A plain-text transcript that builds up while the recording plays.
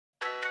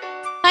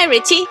Hi,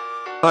 Richie.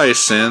 Hi,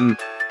 Sin.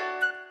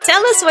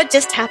 Tell us what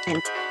just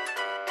happened.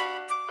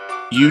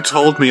 You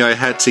told me I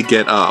had to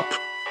get up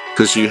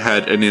because you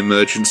had an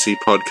emergency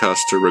podcast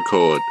to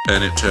record,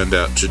 and it turned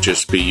out to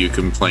just be you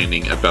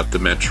complaining about the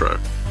metro.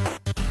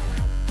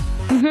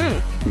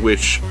 Mm-hmm.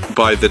 Which,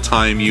 by the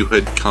time you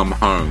had come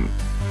home,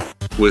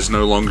 was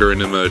no longer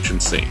an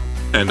emergency,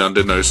 and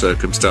under no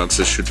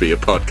circumstances should be a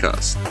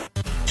podcast.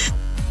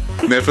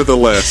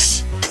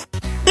 Nevertheless,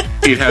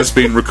 it has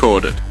been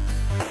recorded.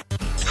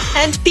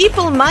 And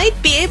people might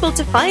be able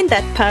to find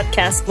that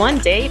podcast one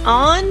day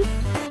on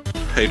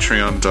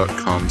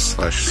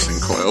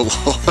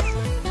patreon.com/Sinclairlaw.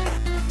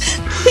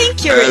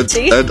 Thank you,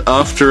 Richie. And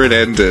after it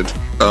ended,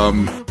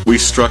 we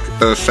struck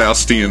a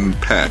Faustian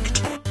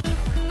pact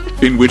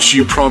in which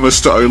you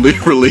promised to only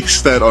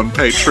release that on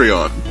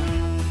Patreon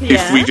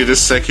if we did a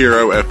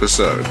Sekiro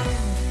episode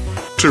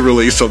to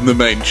release on the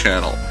main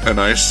channel.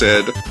 And I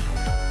said,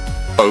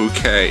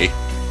 okay.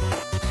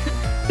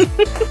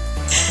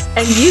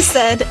 And you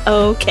said,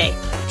 okay.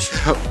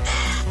 Yep.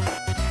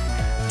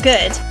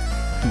 Good.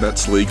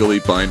 That's legally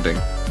binding.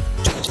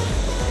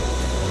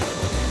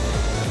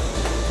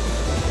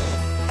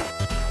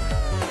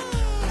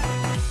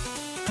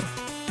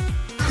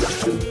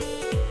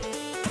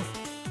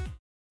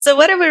 So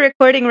what are we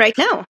recording right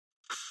now?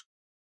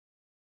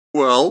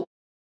 Well,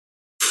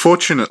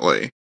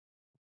 fortunately,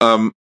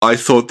 I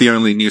thought the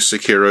only new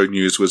Sekiro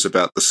news was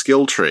about the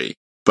skill tree,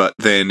 but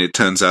then it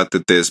turns out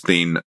that there's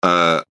been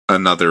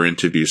another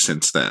interview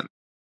since then.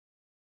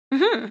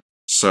 Mm-hmm.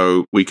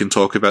 So we can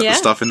talk about the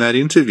stuff in that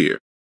interview.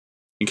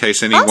 In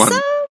case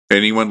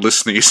anyone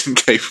listening is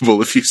incapable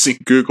of using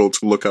Google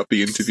to look up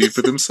the interview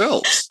for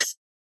themselves.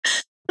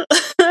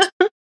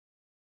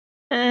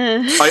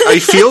 I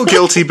feel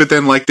guilty, but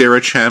then there are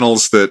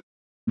channels that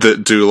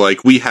do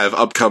we have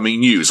upcoming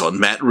news on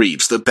Matt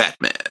Reeves, the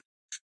Batman.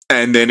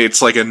 And then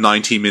it's a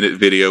 90-minute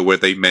video where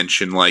they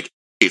mention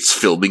it's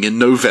filming in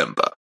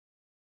November.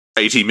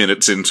 80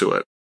 minutes into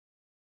it.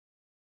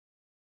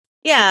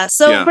 Yeah,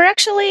 so we're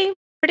actually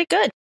pretty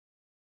good.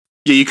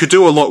 Yeah, you could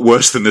do a lot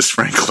worse than this,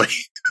 frankly.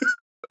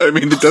 I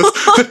mean,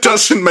 it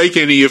doesn't make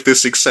any of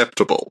this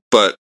acceptable,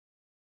 but...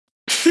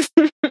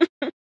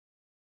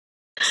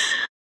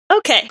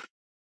 Okay.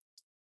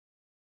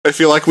 I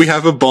feel like we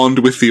have a bond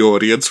with the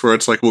audience where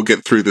it's we'll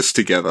get through this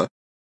together.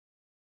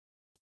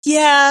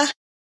 Yeah.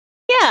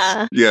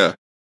 Yeah. Yeah.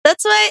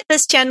 That's why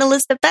this channel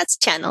is the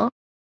best channel.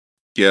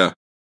 Yeah.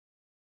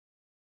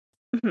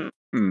 Mm-hmm.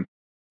 Mm.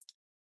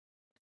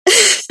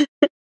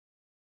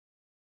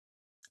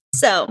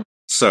 So,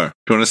 do you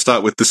want to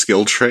start with the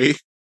skill tree?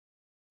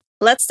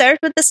 Let's start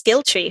with the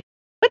skill tree.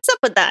 What's up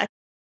with that?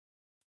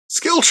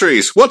 Skill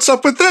trees! What's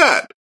up with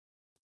that?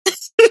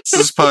 This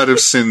is part of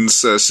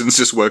Sin's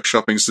just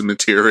workshopping some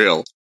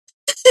material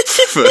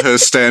for her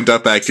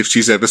stand-up act if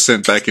she's ever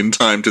sent back in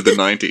time to the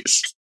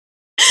 90s.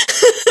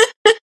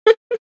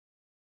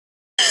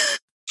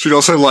 She'd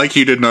also like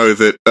you to know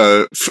that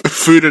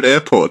food at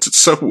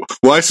airports,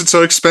 why is it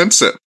so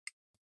expensive?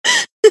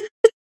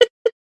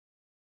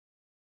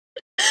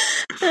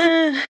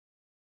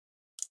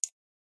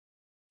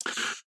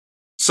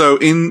 So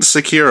in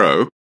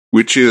Sekiro,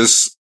 which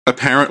is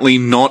apparently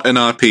not an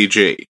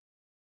RPG,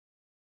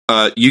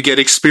 you get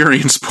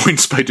experience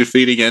points by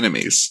defeating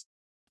enemies.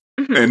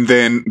 Mm-hmm. And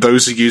then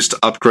those are used to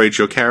upgrade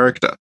your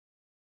character.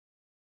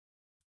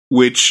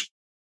 Which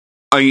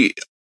I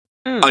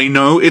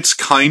know it's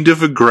kind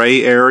of a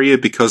grey area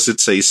because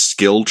it's a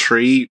skill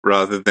tree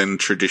rather than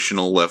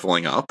traditional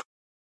leveling up.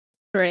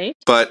 Right.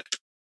 But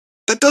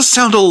that does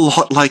sound a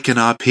lot like an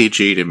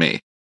RPG to me.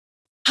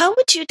 How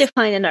would you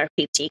define an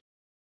RPG?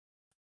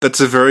 That's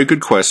a very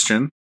good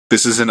question.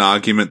 This is an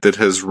argument that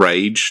has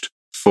raged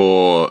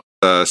for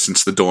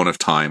since the dawn of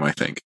time, I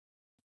think.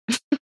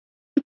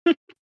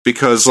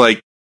 Because,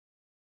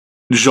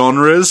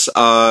 genres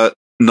are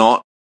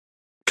not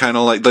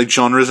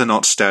genres are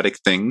not static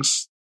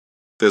things.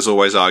 There's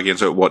always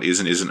arguments about what is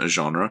and isn't a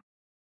genre.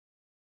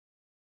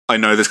 I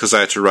know this because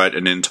I had to write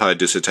an entire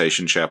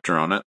dissertation chapter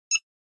on it.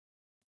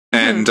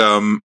 And,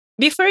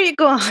 before you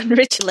go on,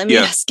 Rich, let me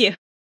ask you.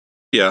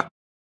 Yeah.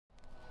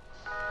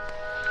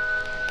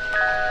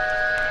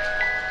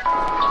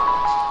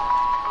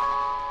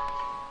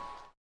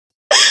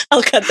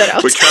 I'll cut that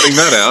out. We're cutting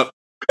that out.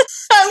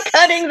 I'm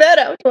cutting that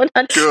out.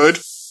 100%. Good.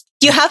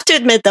 You have to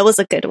admit that was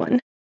a good one.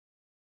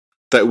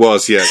 That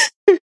was, yeah.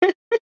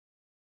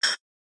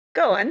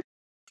 Go on.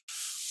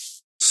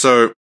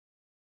 So,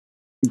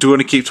 do you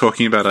want to keep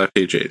talking about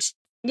RPGs?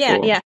 Yeah,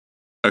 yeah.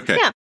 Okay.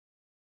 Yeah.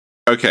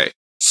 Okay.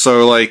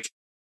 So,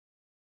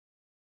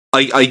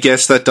 I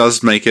guess that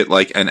does make it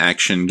an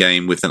action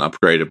game with an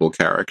upgradable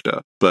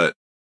character, but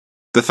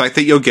the fact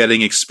that you're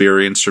getting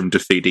experience from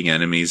defeating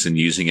enemies and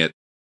using it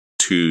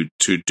to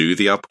do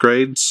the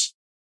upgrades,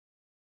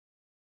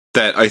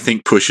 that I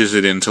think pushes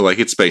it into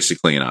it's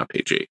basically an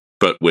RPG,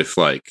 but with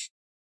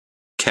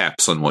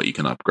caps on what you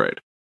can upgrade.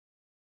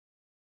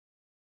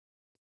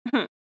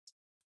 Mm-hmm.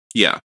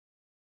 Yeah.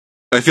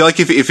 I feel like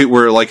if it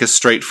were a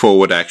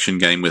straightforward action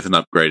game with an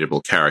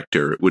upgradable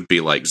character, it would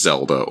be like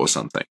Zelda or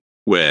something,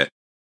 where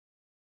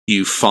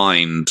you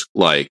find,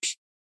 like,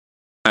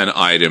 an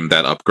item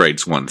that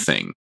upgrades one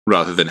thing,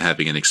 rather than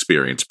having an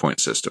experience point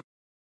system.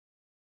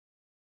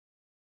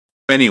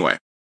 Anyway,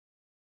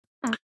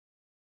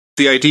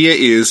 the idea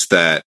is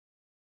that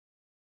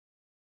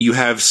you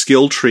have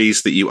skill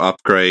trees that you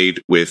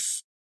upgrade with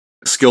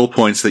skill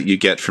points that you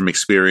get from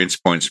experience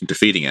points from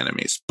defeating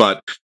enemies,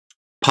 but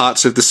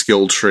parts of the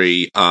skill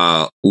tree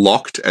are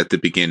locked at the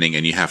beginning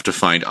and you have to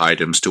find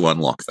items to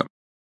unlock them.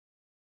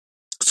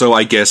 So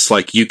I guess,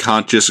 like, you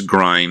can't just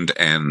grind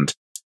and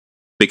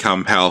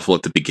become powerful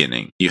at the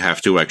beginning. You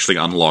have to actually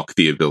unlock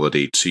the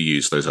ability to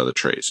use those other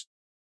trees.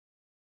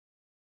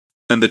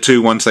 And the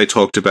two ones they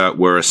talked about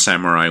were a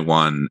samurai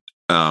one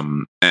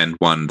and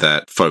one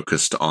that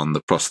focused on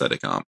the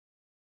prosthetic arm.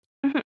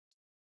 Mm-hmm.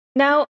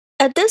 Now,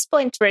 at this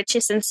point, Richie,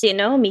 since you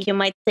know me, you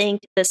might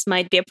think this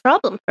might be a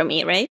problem for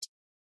me, right?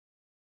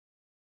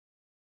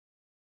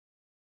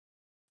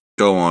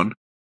 Go on.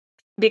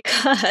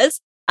 Because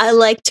I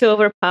like to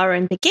overpower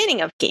in the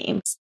beginning of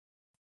games.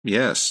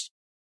 Yes.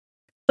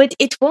 But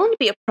it won't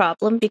be a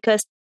problem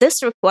because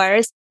this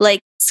requires,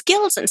 like,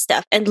 skills and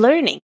stuff and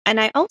learning. And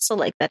I also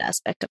like that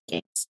aspect of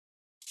games.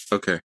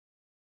 Okay.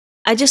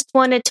 I just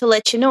wanted to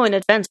let you know in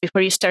advance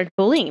before you start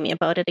bullying me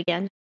about it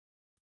again.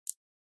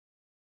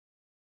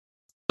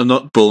 I'm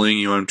not bullying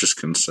you, I'm just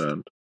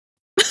concerned.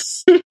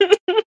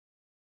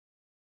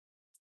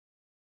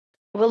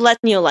 We'll let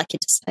New Lucky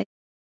decide.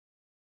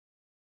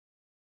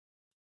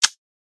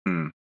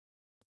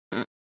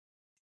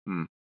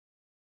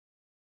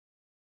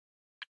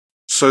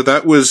 So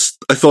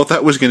I thought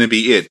that was going to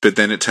be it, but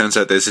then it turns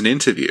out there's an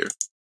interview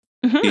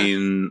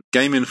in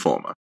Game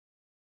Informer.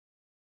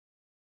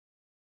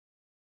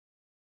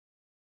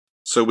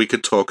 So we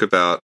could talk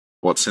about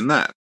what's in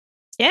that.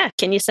 Yeah,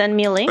 can you send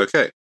me a link?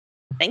 Okay.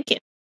 Thank you.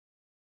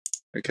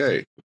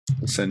 Okay.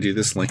 I'll send you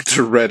this link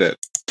to Reddit.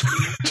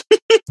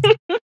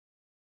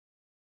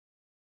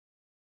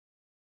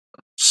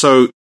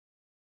 So,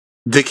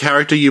 the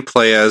character you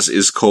play as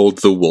is called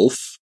the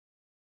Wolf,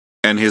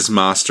 and his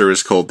master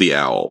is called the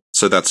Owl.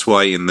 So that's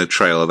why in the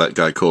trailer that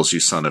guy calls you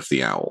Son of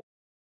the Owl.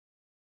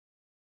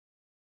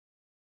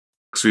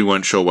 Because we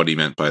weren't sure what he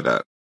meant by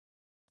that.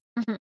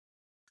 Mm-hmm.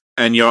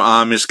 And your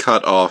arm is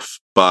cut off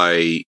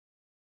by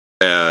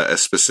a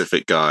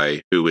specific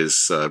guy who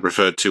is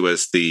referred to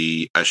as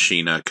the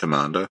Ashina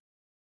Commander.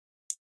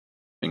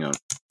 Hang on.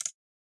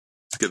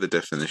 Let's get the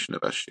definition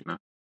of Ashina.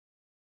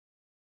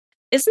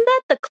 Isn't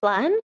that the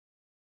clan?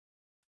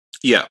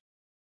 Yeah.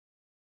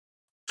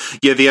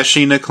 Yeah, the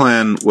Ashina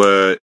clan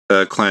were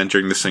a clan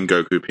during the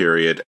Sengoku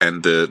period,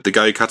 and the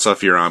guy who cuts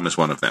off your arm is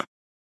one of them.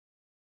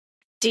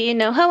 Do you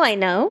know how I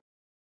know?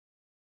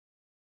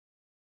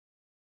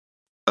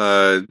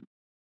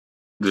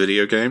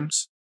 Video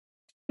games?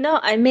 No,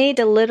 I made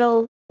a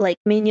little, like,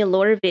 mini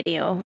lore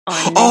video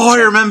on Oh,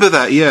 I remember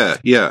that, yeah.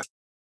 Yeah.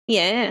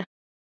 Yeah.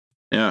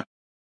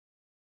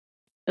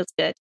 It's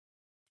good.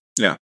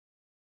 Yeah.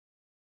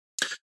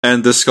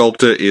 And the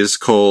sculptor is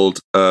called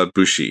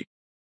Bushi.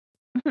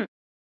 Mm-hmm.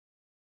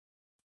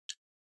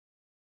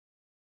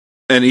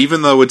 And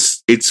even though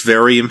it's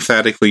very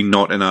emphatically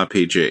not an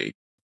RPG,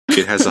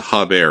 it has a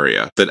hub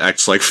area that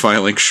acts like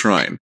Filing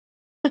Shrine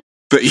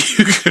that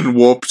you can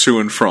warp to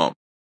and from.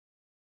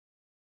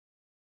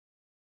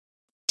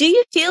 Do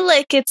you feel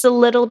like it's a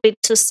little bit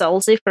too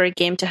soulsy for a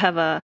game to have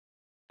a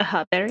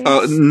hub area?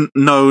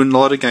 No, a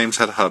lot of games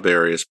had hub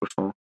areas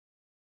before.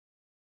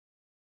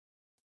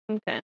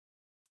 Okay.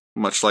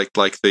 Much like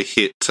the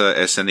hit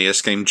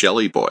SNES game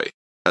Jelly Boy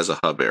has a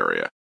hub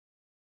area.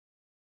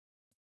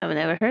 I've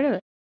never heard of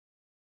it.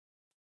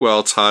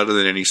 Well, it's harder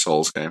than any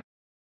Souls game.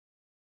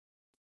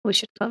 We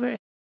should cover it.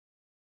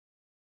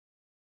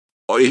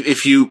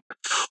 If you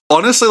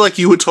honestly, like,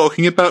 you were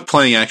talking about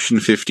playing Action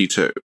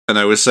 52, and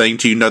I was saying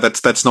to you, no,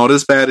 that's not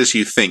as bad as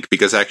you think,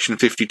 because Action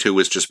 52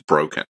 is just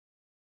broken.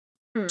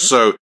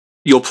 So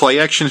you'll play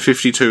Action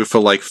 52 for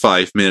like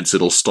 5 minutes,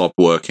 it'll stop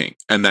working,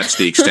 and that's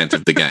the extent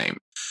of the game.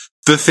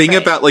 The thing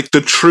about, like,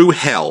 the true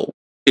hell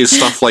is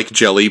stuff like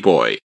Jelly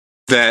Boy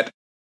that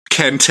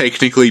can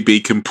technically be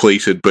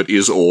completed, but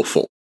is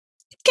awful.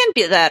 It can't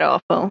be that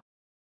awful.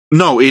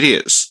 No, it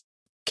is.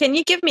 Can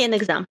you give me an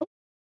example?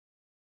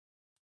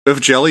 Of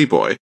Jelly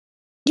Boy?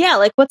 Yeah,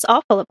 like, what's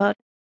awful about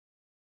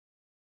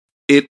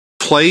it? It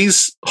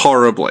plays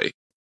horribly.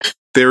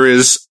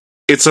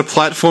 It's a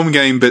platform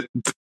game, but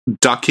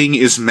ducking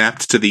is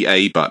mapped to the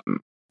A button.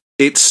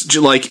 It's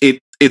like,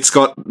 it's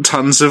got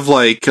tons of,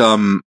 like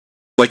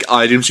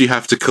items you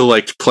have to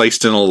collect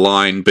placed in a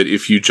line, but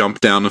if you jump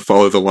down and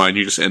follow the line,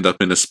 you just end up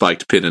in a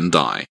spiked pit and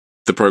die.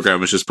 The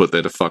programmer's just put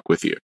there to fuck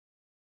with you.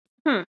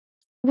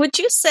 Would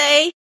you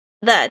say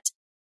that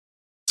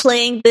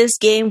playing this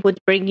game would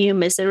bring you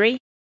misery?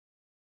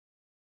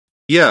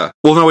 Yeah.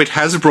 Well, no, it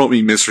has brought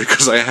me misery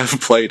because I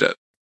have played it.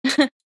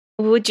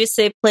 Would you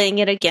say playing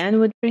it again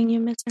would bring you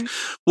misery?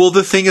 Well,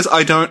 the thing is,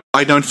 I don't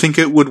think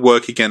it would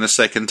work again a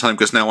second time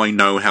because now I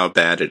know how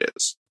bad it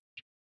is.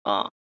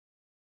 Oh.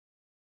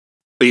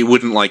 It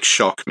wouldn't, like,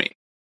 shock me.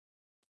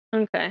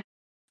 Okay.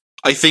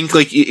 I think,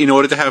 like, in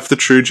order to have the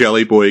true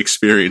Jelly Boy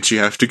experience, you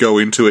have to go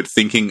into it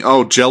thinking,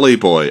 oh, Jelly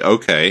Boy,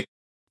 okay.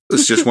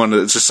 It's just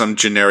it's just some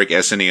generic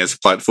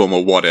SNES platform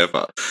or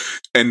whatever.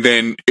 And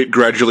then it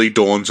gradually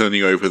dawns on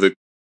you over the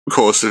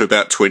course of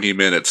about 20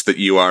 minutes that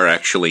you are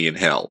actually in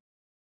hell.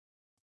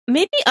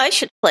 Maybe I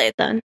should play it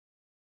then.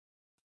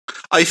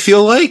 I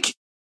feel like,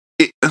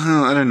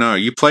 I don't know,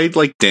 you played,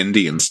 like,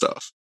 Dendy and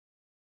stuff.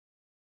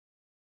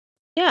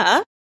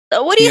 Yeah.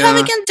 So what do you have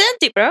against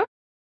Dendy, bro?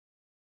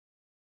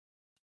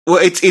 Well,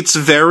 it's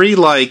very,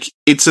 like,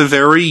 it's a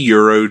very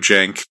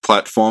Eurojank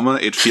platformer.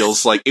 It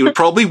feels like it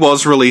probably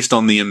was released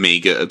on the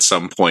Amiga at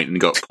some point and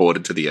got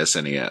ported to the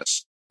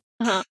SNES.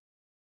 Uh-huh.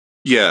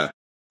 Yeah.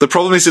 The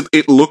problem is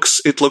it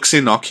looks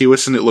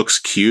innocuous and it looks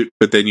cute,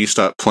 but then you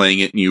start playing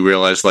it and you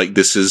realize, like,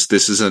 this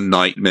is a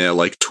nightmare,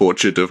 like,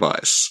 torture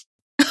device.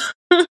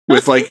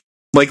 With, like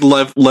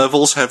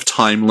levels have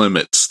time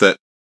limits that,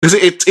 because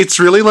it's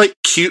really, like,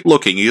 cute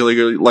looking.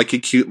 You're like a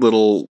cute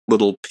little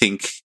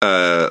pink,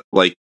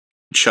 like,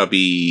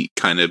 chubby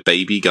kind of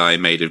baby guy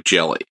made of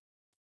jelly.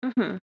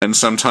 Mm-hmm. And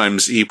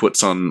sometimes he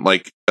puts on,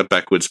 like, a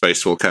backwards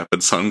baseball cap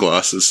and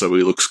sunglasses so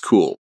he looks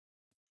cool.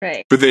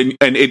 Right. But then,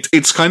 and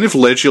it's kind of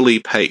leisurely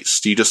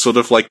paced. You just sort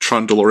of, like,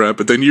 trundle around,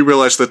 but then you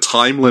realize the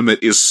time limit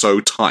is so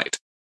tight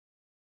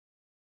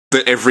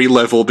that every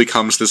level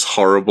becomes this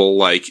horrible,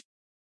 like,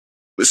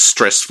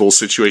 stressful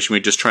situation where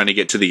you're just trying to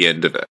get to the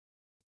end of it.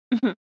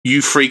 Mm-hmm.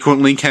 You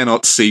frequently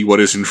cannot see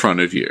what is in front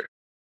of you.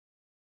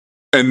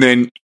 And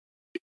then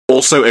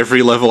also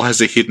every level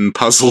has a hidden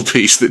puzzle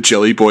piece that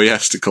Jelly Boy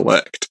has to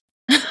collect.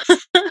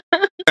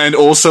 And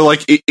also,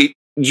 like,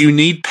 you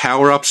need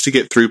power-ups to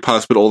get through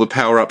parts, but all the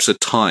power-ups are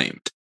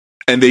timed.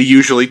 And they're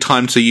usually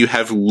timed so you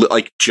have,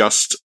 like,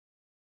 just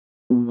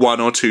 1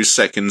 or 2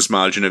 seconds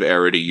margin of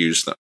error to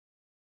use them.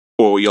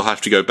 Or you'll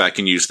have to go back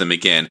and use them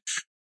again.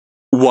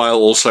 While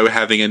also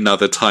having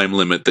another time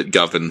limit that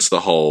governs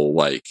the whole,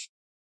 like,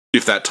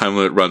 if that time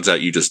limit runs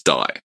out, you just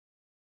die.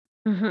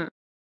 Mm-hmm.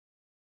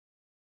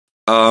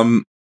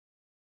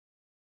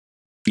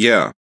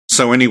 Yeah.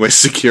 So anyway,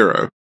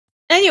 Sekiro.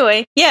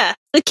 Anyway, yeah,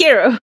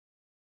 Sekiro.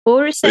 What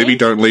were you saying? Maybe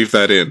don't leave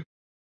that in.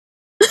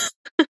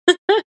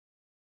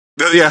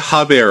 Yeah,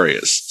 hub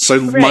areas.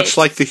 So much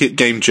like the hit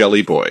game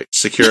Jelly Boy,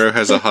 Sekiro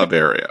has a hub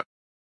area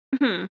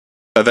Mm-hmm.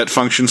 that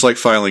functions like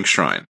Filing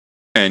Shrine,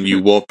 and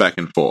you walk back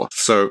and forth.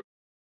 So,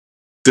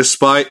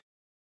 despite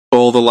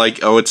all the,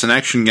 like, oh, it's an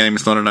action game,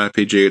 it's not an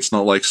RPG, it's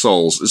not like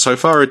Souls, so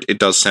far it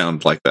does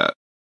sound like that.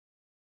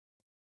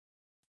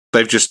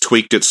 They've just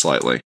tweaked it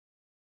slightly.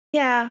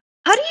 Yeah.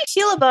 How do you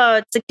feel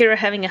about Sekiro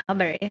having a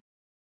hub area?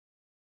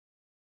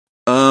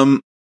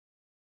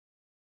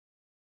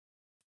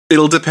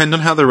 It'll depend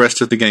on how the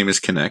rest of the game is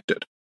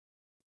connected.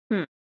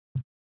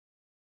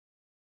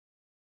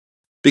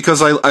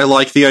 Because I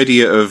like the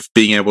idea of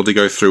being able to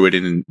go through it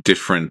in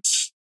different,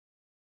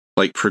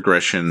 like,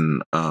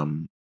 progression.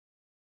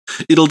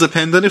 It'll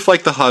depend on if,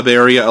 like, the hub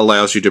area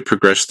allows you to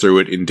progress through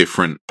it in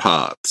different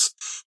parts.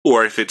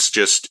 Or if it's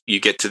just, you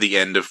get to the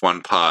end of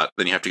one part,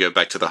 then you have to go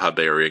back to the hub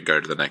area and go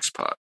to the next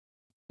part.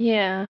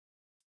 Yeah.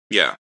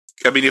 Yeah.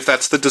 I mean, if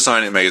that's the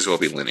design, it may as well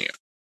be linear.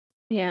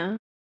 Yeah.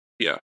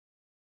 Yeah.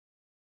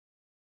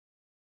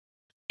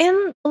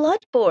 And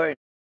Bloodborne.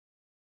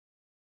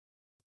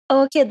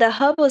 Oh, okay, the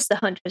hub was the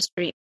Hunter's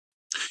Dream.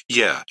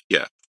 Yeah,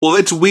 yeah. Well,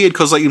 it's weird,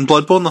 because, like, in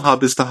Bloodborne, the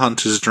hub is the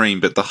Hunter's Dream,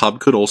 but the hub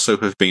could also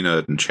have been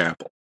Erden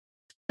Chapel.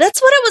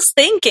 That's what I was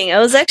thinking. I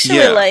was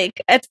actually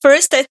like, at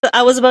first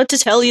I was about to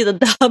tell you that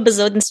the hub is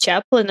Odin's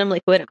Chapel, and I'm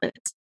like, wait a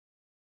minute.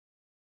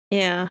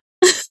 Yeah.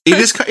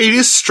 It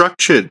is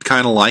structured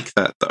kind of like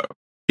that, though,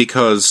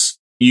 because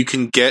you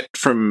can get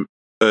from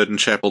Erden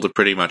Chapel to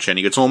pretty much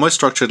any. It's almost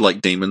structured like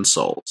Demon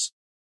Souls,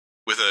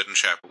 with Erden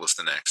Chapel as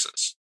the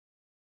nexus.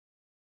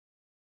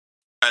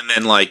 And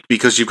then, like,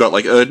 because you've got,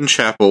 like, Erden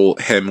Chapel,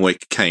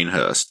 Hemwick,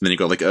 Canehurst, and then you've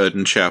got, like,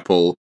 Erden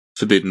Chapel,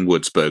 Forbidden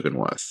Woods,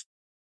 Bergenworth.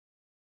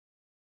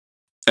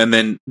 And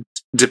then,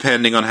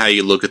 depending on how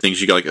you look at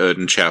things, you got, like,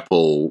 Erden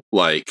Chapel,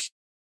 like,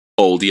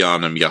 Old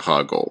Yarnum,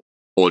 Yahagol,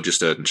 or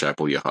just Erden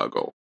Chapel,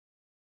 Yahagol,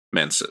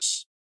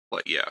 Mensis.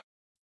 Like, yeah.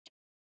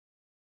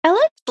 I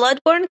liked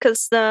Bloodborne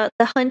because the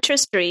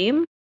Hunter's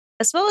Dream,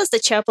 as well as the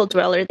Chapel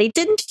Dweller, they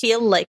didn't feel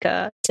like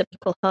a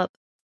typical hub.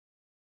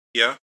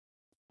 Yeah?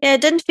 Yeah,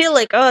 it didn't feel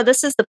like, oh,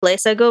 this is the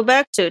place I go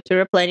back to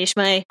replenish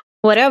my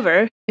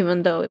whatever,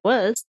 even though it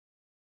was.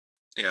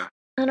 Yeah.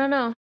 I don't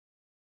know.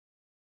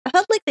 I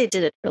felt like they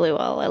did it really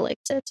well. I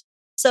liked it.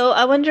 So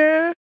I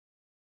wonder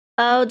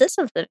how this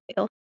one's gonna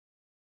feel.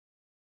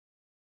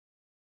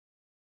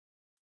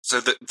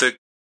 So the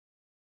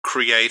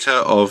creator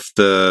of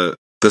the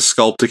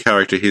sculptor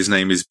character, his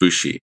name is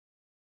Bushi.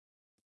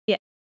 Yeah.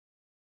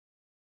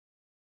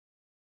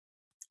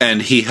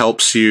 And he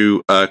helps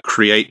you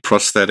create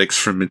prosthetics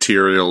from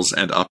materials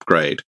and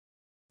upgrade.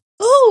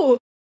 Oh,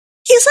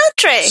 he's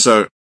Andre.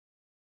 So,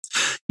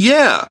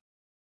 yeah.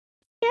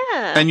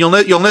 Yeah. And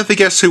you'll never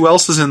guess who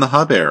else is in the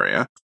hub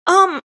area.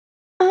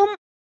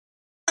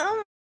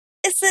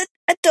 Is it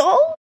a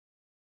doll?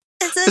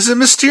 There's a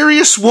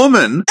mysterious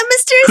woman. A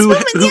mysterious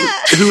woman,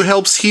 yeah. Who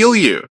helps heal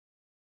you.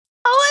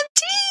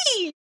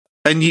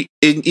 And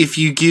if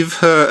you give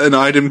her an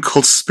item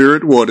called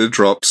Spirit Water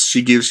Drops,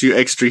 she gives you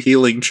extra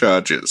healing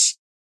charges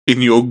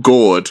in your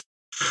gourd.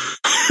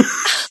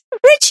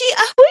 Richie,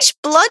 I wish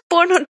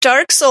Bloodborne or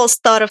Dark Souls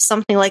thought of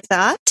something like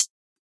that.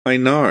 I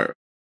know.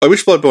 I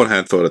wish Bloodborne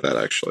had thought of that,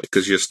 actually,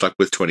 because you're stuck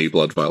with 20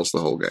 blood vials the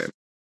whole game.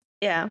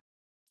 Yeah.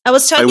 I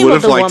was talking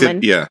about the woman.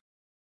 It. Yeah.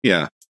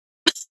 Yeah.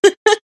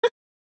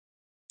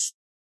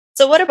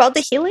 So what about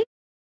the healing?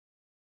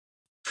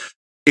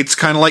 It's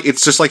kind of like,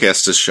 it's just like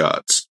Estus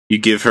Shards. You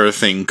give her a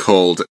thing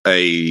called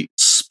a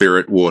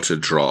Spirit Water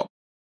Drop,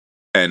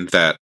 and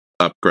that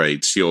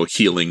upgrades your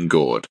healing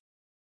gourd.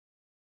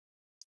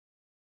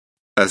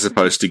 As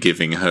opposed to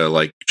giving her,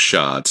 like,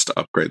 shards to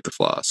upgrade the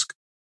flask.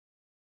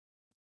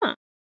 Huh.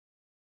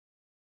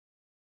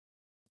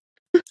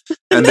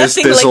 And there's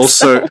like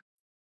also...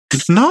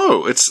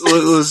 No,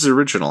 it's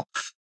original.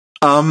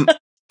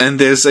 And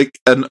there's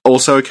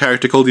also a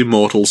character called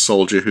Immortal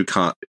Soldier who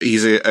can't...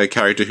 He's a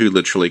character who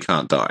literally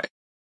can't die.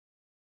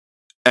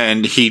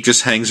 And he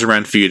just hangs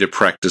around for you to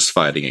practice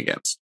fighting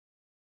against.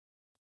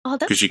 Oh,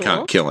 that's because you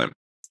can't kill him.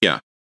 Yeah.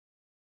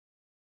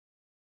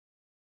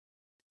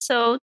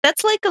 So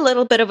that's like a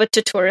little bit of a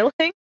tutorial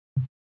thing.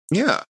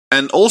 Yeah.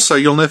 And also,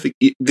 you'll never...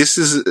 This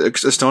is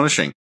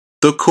astonishing.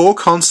 The core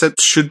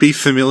concepts should be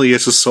familiar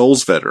to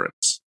Souls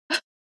veterans.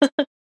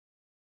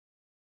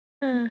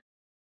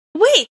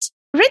 Wait,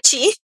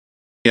 Richie?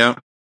 Yeah.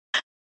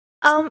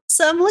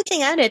 So I'm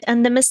looking at it,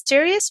 and the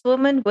mysterious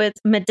woman with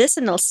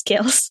medicinal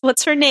skills,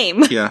 what's her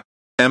name? Yeah,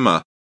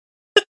 Emma.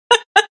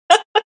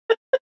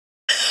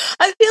 I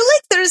feel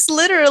like there's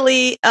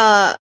literally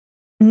a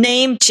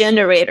name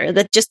generator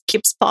that just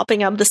keeps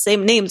popping up the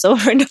same names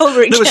over and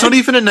over again. No, it's not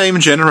even a name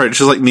generator. It's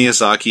just like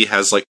Miyazaki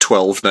has like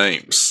 12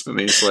 names, and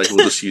he's like,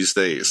 we'll just use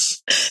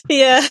these.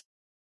 Yeah.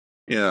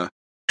 Yeah.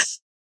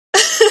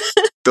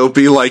 There'll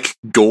be like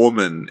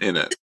Gorman in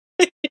it.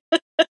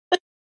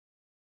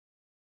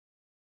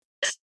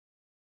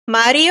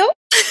 Mario?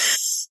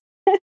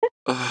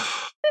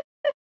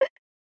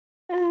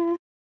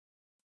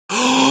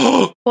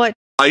 What?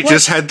 I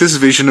just had this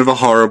vision of a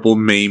horrible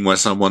meme where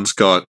someone's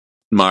got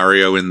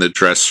Mario in the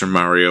dress from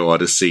Mario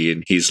Odyssey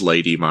and he's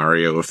Lady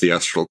Mario of the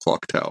Astral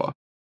Clock Tower.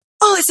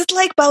 Oh, is it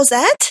like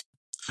Bowsette?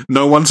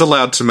 No one's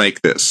allowed to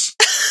make this.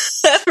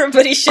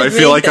 Everybody should. I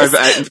feel like this.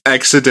 I've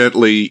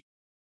accidentally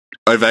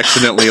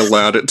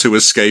allowed it to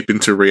escape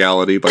into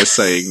reality by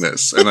saying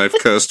this, and I've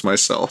cursed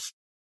myself.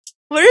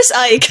 Where's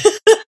Ike?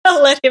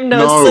 I'll let him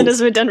know as soon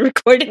as we're done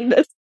recording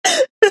this.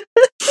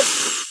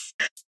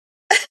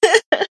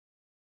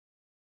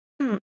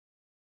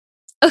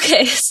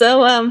 Okay,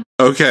 so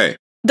okay.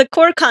 The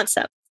core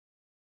concept.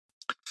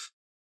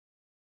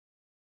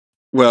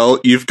 Well,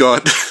 you've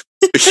got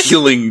a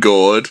healing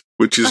gourd,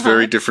 which is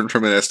very different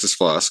from an Estus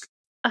flask.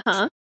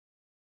 You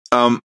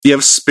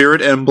have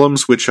spirit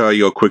emblems, which are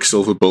your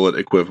Quicksilver bullet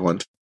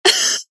equivalent,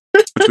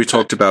 which we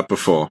talked about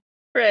before.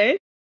 Right.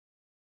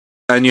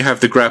 And you have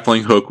the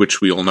grappling hook,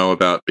 which we all know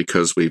about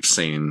because we've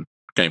seen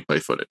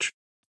gameplay footage.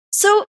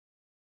 So,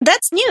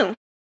 that's new.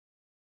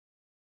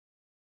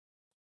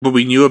 But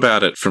we knew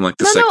about it from like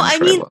the second trailer. No, I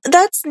mean,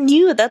 that's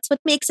new. That's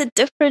what makes it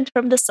different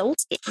from the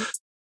Souls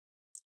games.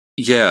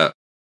 Yeah.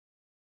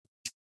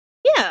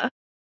 Yeah.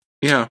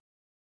 Yeah.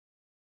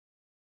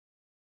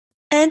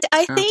 And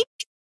I think,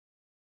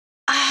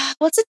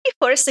 was it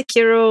before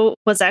Sekiro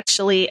was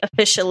actually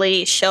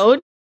officially showed?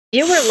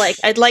 You were like,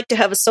 I'd like to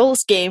have a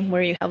Souls game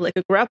where you have like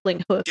a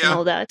grappling hook and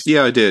all that.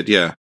 Yeah, I did,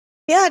 yeah.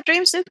 Yeah,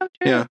 dreams do come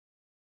true.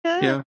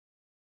 Yeah.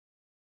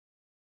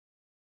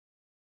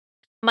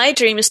 My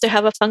dream is to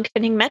have a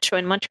functioning metro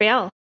in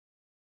Montreal.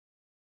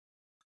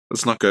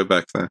 Let's not go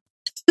back there.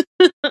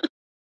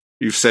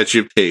 You've set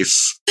your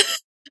pace.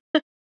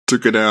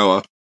 Took an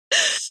hour.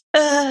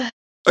 I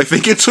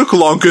think it took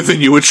longer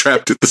than you were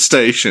trapped at the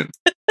station.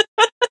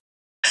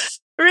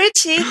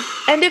 Richie,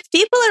 and if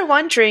people are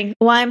wondering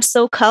why I'm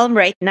so calm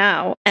right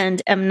now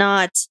and am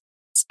not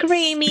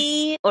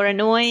screamy or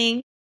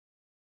annoying,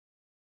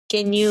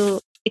 can you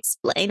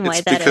explain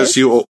why that is? Because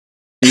you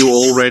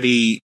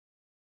already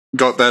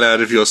got that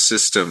out of your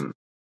system.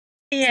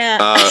 Yeah.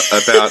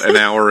 About an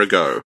hour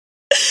ago.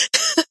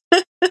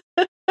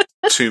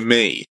 To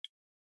me.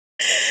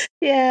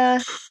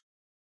 Yeah.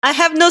 I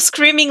have no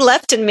screaming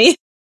left in me.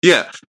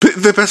 Yeah, but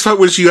the best part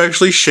was you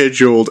actually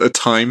scheduled a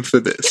time for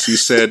this. You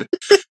said,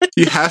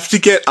 you have to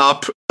get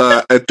up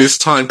at this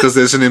time because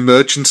there's an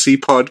emergency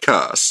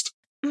podcast.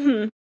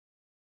 Mm-hmm.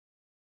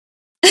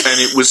 And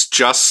it was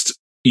just,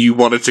 you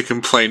wanted to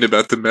complain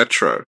about the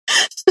metro.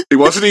 It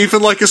wasn't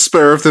even like a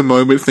spur of the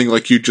moment thing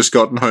like you'd just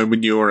gotten home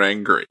and you were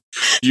angry.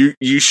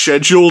 You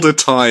scheduled a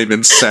time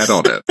and sat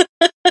on it.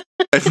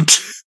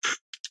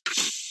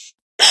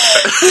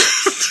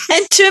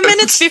 And 2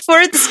 minutes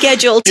before the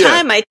scheduled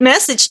time, I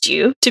messaged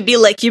you to be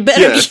like, you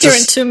better be here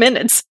in 2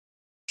 minutes.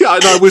 Yeah,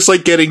 and I was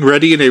like getting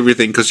ready and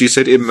everything because you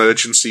said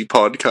emergency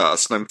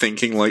podcast, and I'm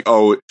thinking like,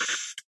 oh,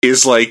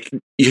 is like,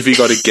 have you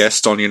got a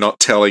guest on you're not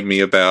telling me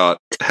about?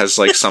 Has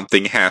like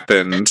something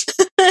happened?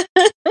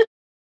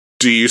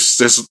 Did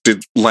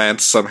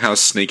Lance somehow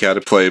sneak out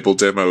a playable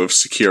demo of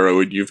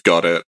Sekiro and you've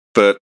got it?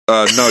 but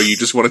no, you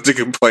just wanted to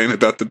complain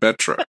about the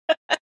metro.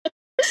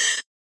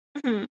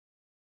 Mhm.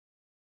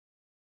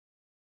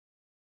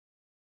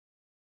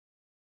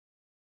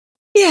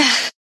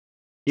 Yeah.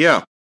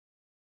 Yeah.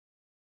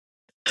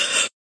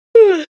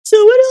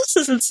 So what else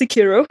is in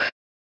Sekiro?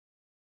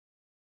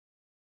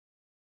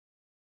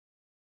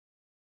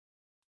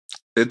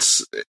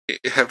 It's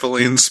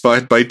heavily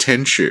inspired by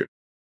Tenchu.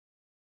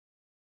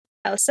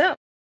 How so?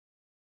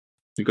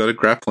 You got a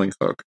grappling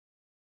hook.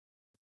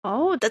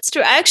 Oh, that's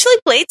true. I actually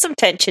played some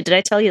Tenchu. Did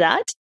I tell you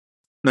that?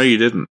 No, you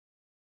didn't.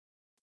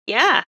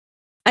 Yeah.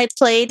 I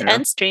played Yeah.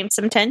 and streamed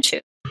some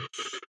Tenchu.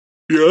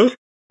 Yeah?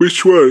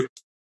 Which one?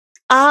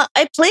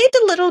 I played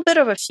a little bit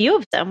of a few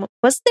of them.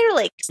 Was there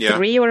like Yeah.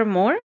 3 or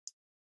more?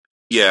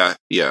 Yeah.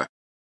 Yeah,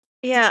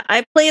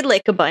 I played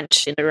like a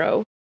bunch in a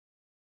row.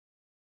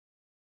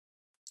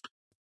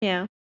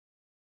 Yeah.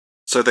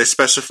 So they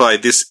specify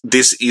this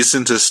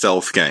isn't a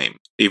stealth game,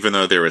 even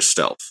though there is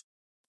stealth.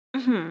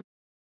 Hmm.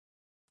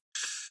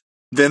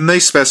 Then they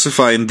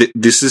specify, and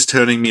this is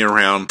turning me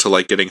around to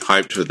like getting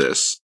hyped for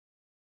this.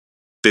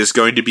 There's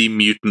going to be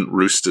mutant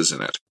roosters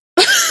in it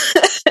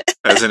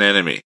as an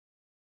enemy.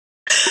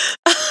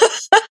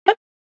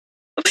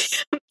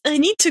 I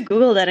need to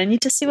Google that. I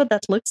need to see what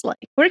that looks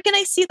like. Where can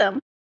I see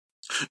them?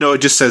 No,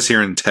 it just says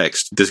here in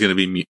text, there's going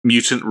to be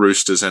mutant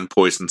roosters and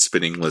poison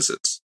spitting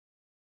lizards.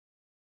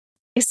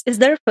 Is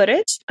there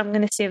footage? I'm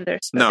gonna see if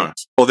there's footage. No,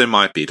 or there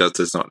might be.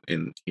 There's not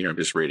in here. I'm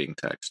just reading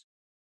text.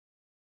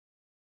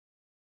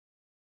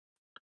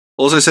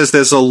 Also says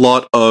there's a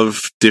lot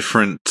of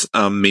different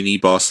mini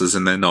bosses,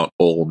 and they're not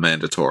all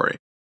mandatory.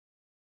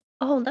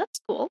 Oh, that's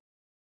cool.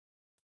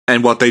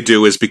 And what they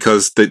do is,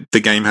 because the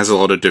game has a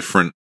lot of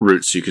different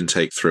routes you can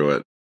take through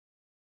it,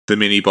 the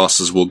mini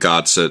bosses will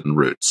guard certain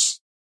routes.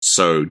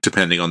 So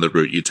depending on the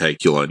route you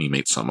take, you'll only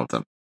meet some of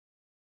them.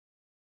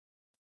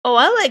 Oh,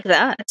 I like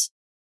that.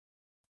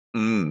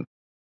 Mm.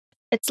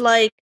 It's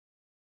like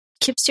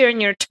keeps you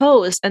on your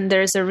toes, and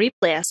there's a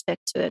replay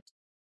aspect to it.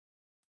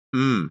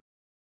 Mm.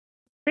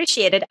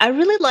 Appreciate it. I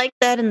really like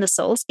that in the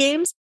Souls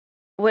games,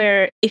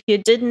 where if you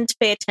didn't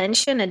pay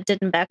attention and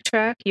didn't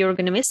backtrack, you were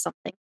gonna miss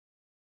something.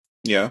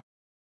 Yeah.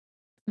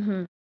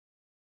 Mm-hmm.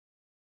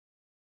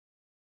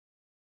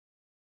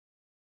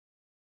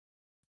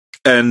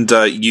 And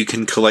you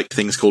can collect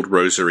things called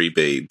rosary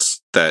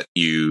beads that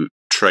you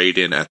trade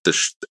in at the...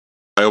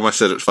 I almost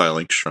said it,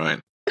 Filing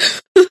Shrine.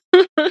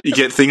 You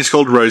get things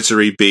called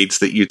rosary beads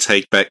that you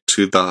take back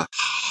to the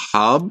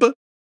hub,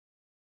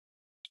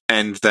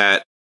 and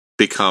that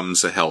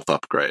becomes a health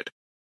upgrade.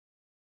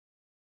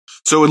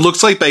 So it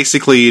looks like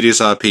basically it is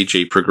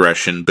RPG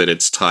progression, but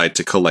it's tied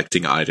to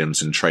collecting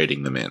items and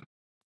trading them in.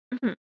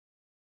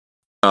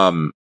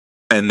 Mm-hmm.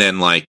 And then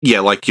like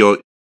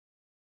your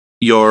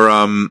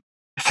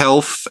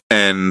health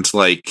and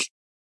like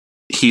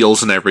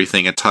heals and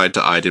everything are tied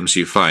to items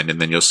you find, and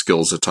then your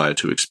skills are tied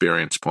to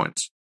experience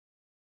points.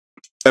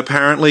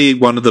 Apparently,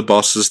 one of the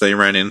bosses they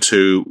ran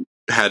into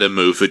had a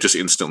move that just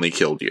instantly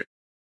killed you.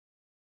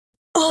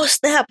 Oh,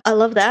 snap. I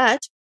love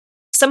that.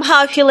 Somehow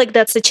I feel like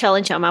that's the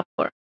challenge I'm up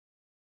for.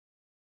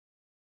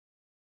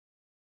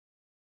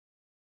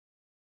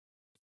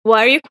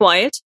 Why are you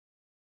quiet?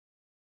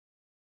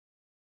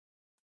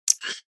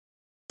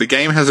 The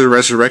game has a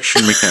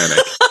resurrection mechanic.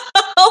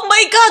 Oh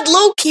my god,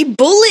 low-key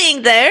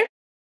bullying there.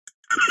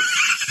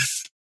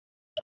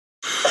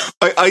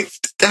 I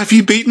have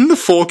you beaten the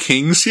 4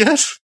 kings yet?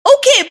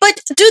 Okay,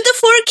 but do the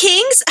 4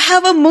 kings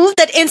have a move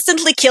that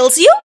instantly kills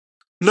you?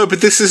 No,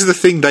 but this is the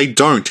thing, they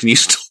don't, and you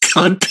still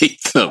can't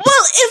beat them.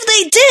 Well, if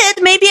they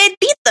did, maybe I'd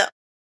beat them.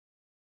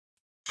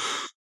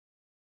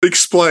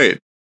 Explain.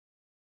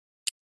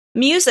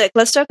 Music.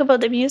 Let's talk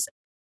about the music.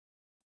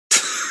 Do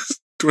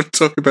you want to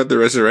talk about the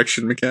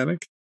resurrection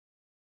mechanic?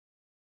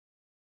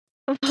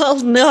 Well,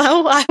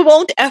 no, I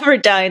won't ever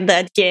die in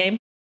that game.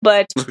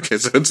 But Okay,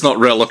 so it's not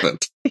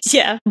relevant.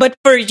 yeah, but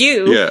for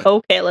you, Yeah.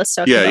 okay, let's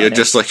talk about it. Yeah, you're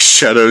just like,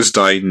 shadows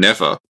die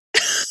never.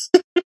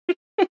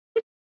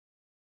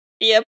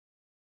 Yep.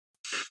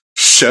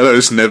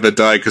 Shadows never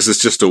die because it's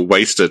just a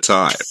waste of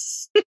time.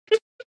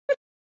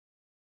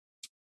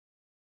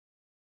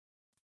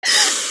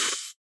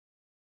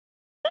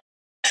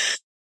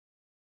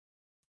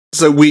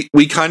 So we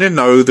kind of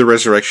know the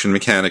resurrection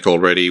mechanic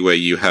already, where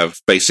you have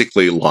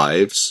basically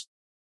lives,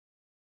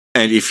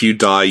 and if you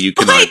die, you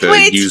can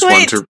use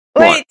one to...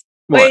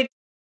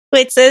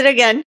 Wait, say it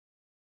again.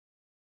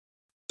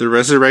 The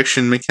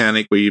resurrection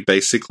mechanic where you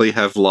basically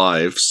have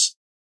lives.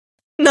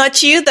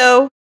 Not you,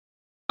 though.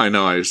 I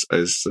know, I was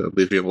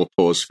leaving a little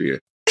pause for you.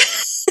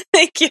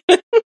 Thank you.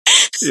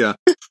 Yeah.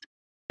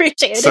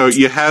 Appreciate it. So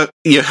you have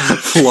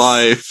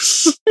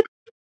lives.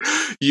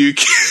 You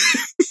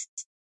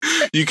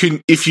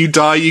can, if you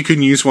die, you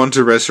can use one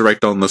to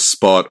resurrect on the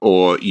spot,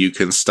 or you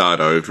can start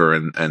over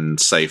and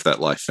save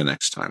that life for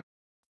next time.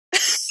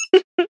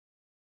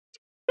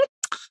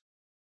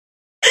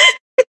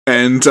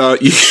 And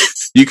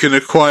you can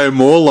acquire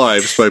more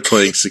lives by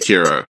playing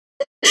Sekiro.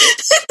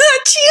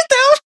 Not you,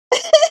 though.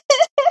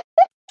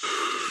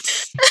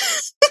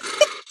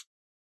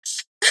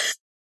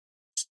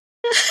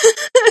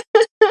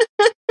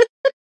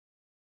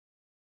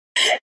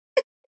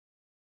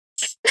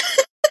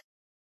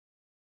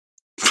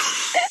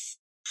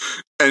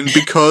 And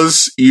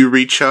because you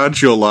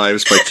recharge your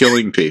lives by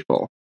killing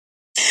people,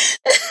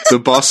 the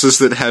bosses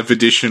that have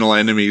additional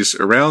enemies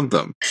around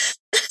them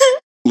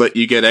let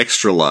you get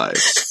extra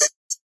lives.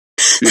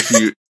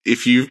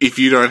 If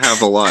you don't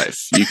have a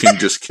life, you can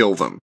just kill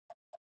them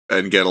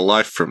and get a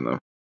life from them.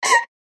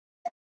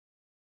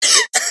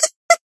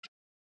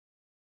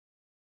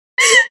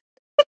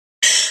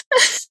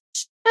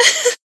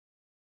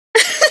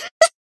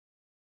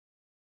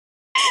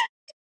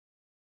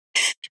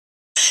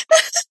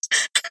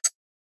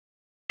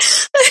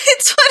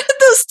 It's one of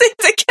those things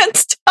I can't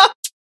stop.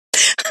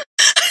 I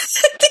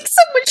think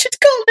someone should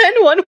call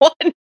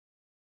 911.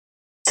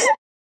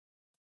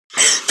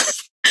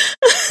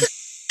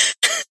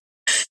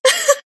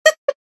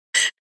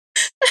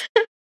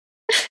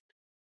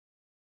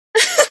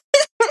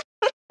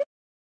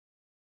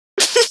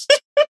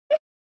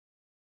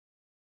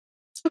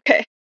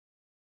 Okay.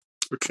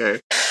 Okay.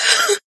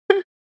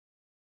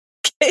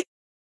 Okay.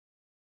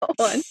 Go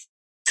on.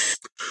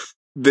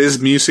 There's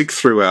music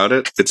throughout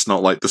it. It's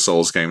not like the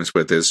Souls games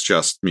where there's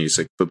just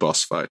music for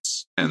boss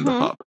fights and the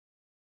hub.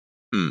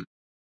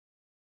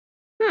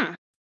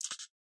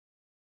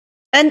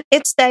 And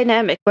it's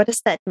dynamic. What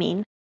does that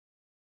mean?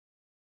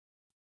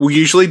 Well,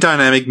 usually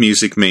dynamic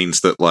music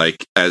means that,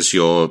 like, as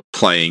you're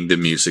playing, the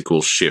music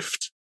will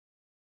shift.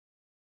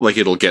 Like,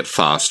 it'll get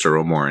faster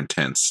or more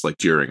intense, like,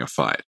 during a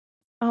fight.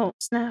 Oh,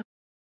 snap.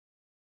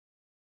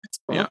 That's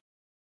cool. Yeah.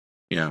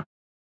 Yeah.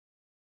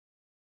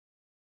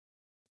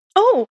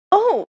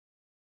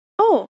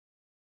 Oh,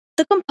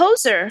 the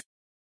composer.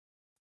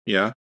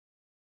 Yeah.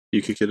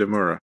 Yuki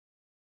Kitamura.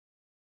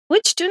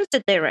 Which tunes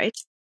did they write?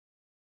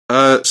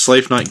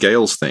 Slave Night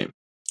Gale's theme.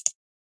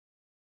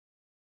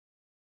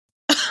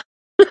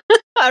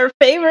 Our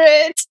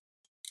favorite.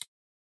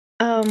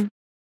 What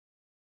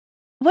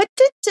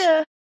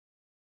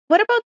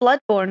about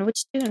Bloodborne?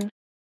 Which tune?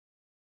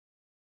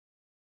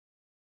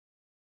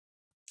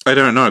 I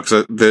don't know,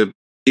 because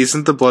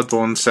isn't the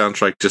Bloodborne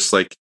soundtrack just,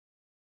 like,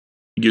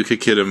 Yuki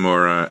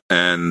Kitamura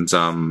and,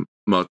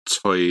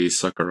 Motoi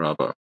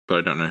Sakuraba, but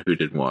I don't know who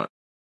did what.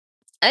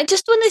 I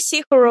just want to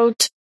see who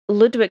wrote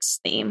Ludwig's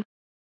theme.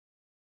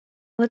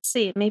 Let's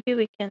see, maybe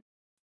we can...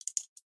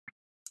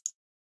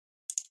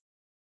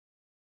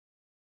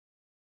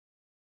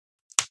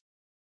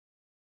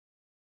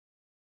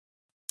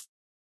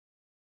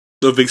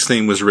 Ludwig's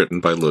theme was written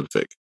by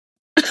Ludwig.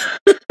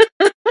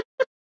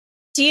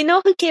 Do you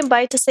know who came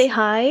by to say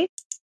hi?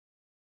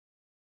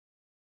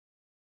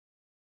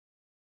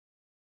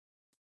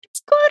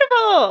 It's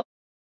Corvo! Oh,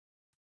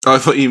 I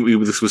thought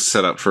this was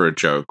set up for a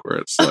joke, where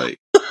it's like...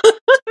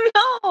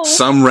 No!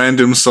 Some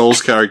random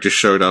Souls character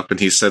showed up and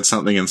he said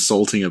something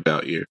insulting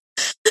about you.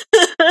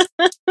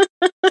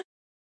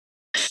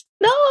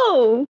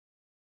 No!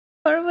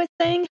 Corvo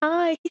saying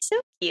hi. He's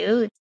so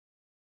cute.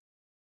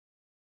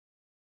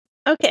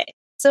 Okay,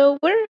 so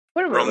where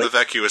Ron the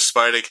Vacuous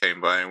Spider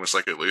came by and was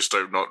like, at least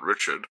I'm not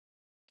Richard.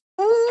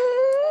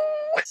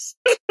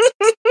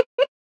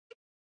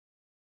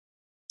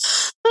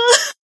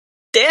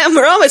 Damn,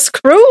 Rom is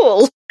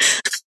cruel!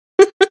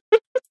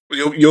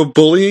 Your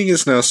bullying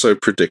is now so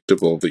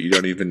predictable that you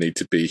don't even need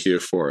to be here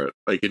for it.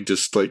 I can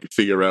just, like,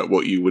 figure out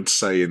what you would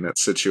say in that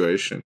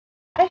situation.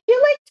 I feel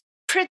like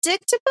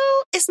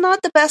predictable is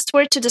not the best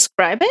word to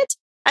describe it.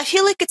 I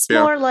feel like it's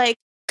more like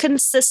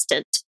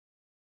consistent.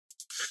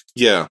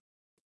 Yeah.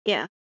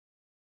 Yeah.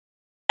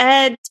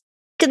 And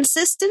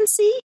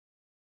consistency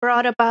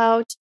brought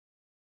about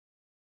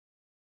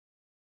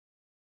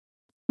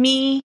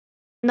me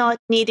not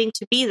needing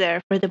to be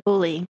there for the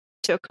bullying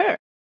to occur.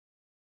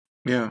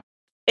 Yeah.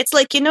 It's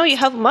like, you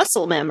have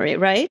muscle memory,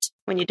 right?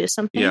 When you do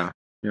something. Yeah.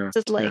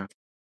 It's like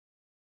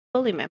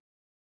bully memory.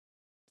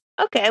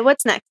 Okay,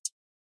 what's next?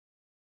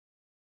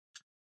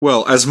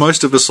 Well, as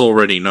most of us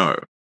already know,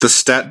 the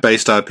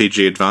stat-based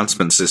RPG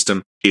advancement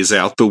system is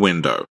out the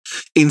window.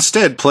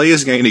 Instead,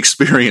 players gain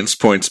experience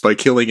points by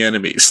killing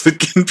enemies that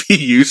can be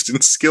used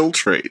in skill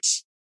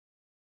trees.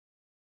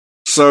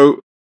 So,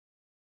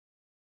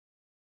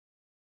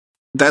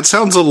 that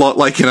sounds a lot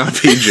like an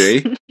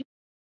RPG.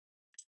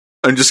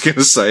 I'm just going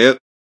to say it.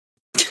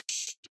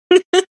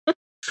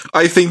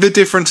 I think the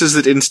difference is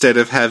that instead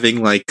of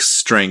having, like,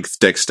 strength,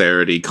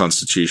 dexterity,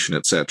 constitution,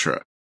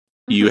 etc.,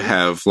 you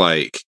have,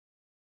 like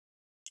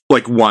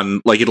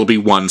one, like, it'll be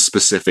one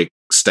specific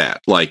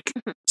stat, like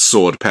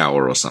sword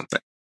power or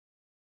something.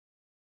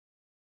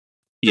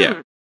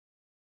 Yeah.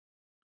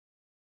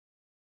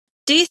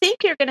 Do you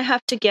think you're going to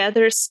have to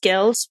gather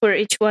skills for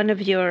each one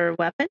of your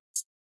weapons?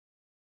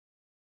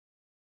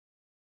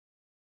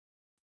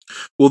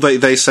 Well,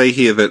 they say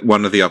here that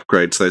one of the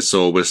upgrades they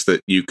saw was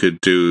that you could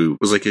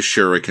was like a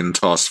shuriken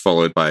toss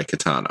followed by a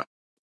katana.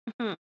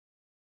 Mm-hmm.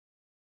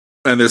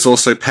 And there's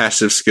also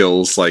passive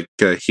skills like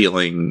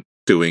healing,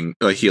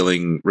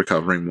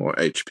 recovering more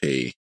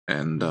HP.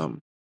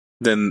 And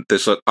then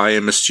there's I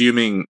am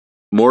assuming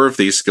more of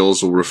these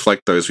skills will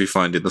reflect those we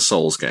find in the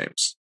Souls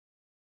games.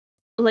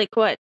 Like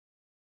what?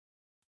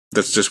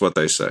 That's just what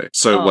they say.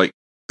 So, like,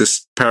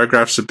 this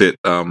paragraph's a bit,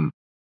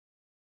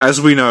 as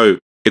we know,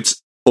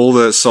 it's all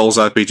the Souls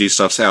RPG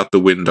stuff's out the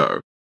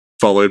window,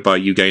 followed by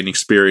you gain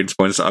experience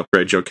points to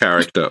upgrade your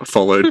character,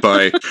 followed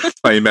by,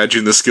 I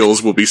imagine the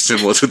skills will be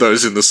similar to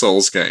those in the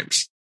Souls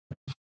games.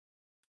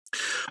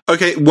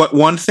 Okay,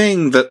 one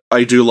thing that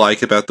I do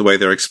like about the way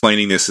they're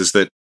explaining this is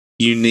that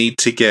you need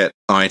to get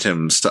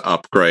items to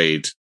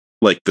upgrade,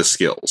 like, the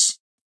skills.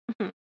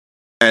 Mhm.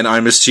 And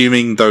I'm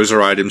assuming those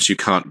are items you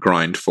can't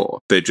grind for.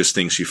 They're just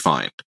things you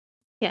find.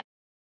 Yeah.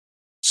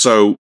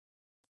 So,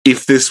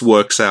 if this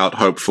works out,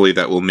 hopefully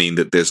that will mean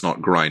that there's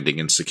not grinding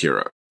in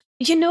Sekiro.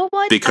 You know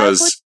what?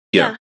 Because,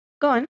 yeah.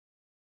 Go on.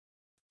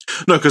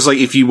 No, because, like,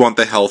 if you want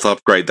the health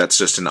upgrade, that's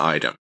just an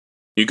item.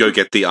 You go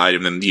get the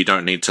item, and you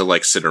don't need to,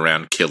 like, sit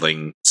around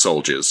killing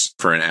soldiers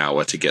for an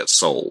hour to get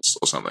souls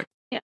or something.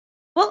 Yeah.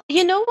 Well,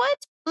 you know what?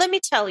 Let me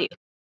tell you.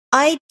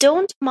 I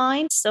don't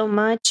mind so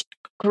much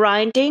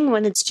grinding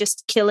when it's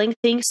just killing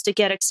things to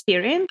get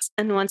experience,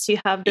 and once you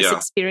have this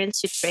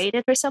experience, you trade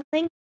it or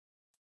something.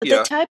 But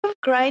the type of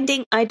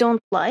grinding I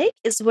don't like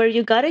is where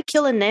you gotta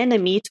kill an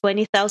enemy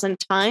 20,000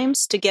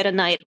 times to get an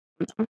item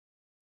from them.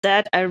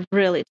 That I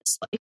really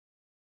dislike.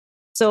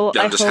 So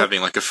I'm just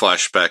having, like, a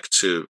flashback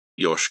to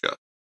Yoshka.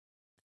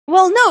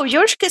 Well, no,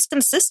 Yoshka is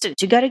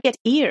consistent. You gotta get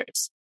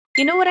ears.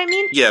 You know what I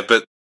mean? Yeah,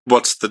 but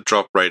what's the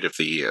drop rate of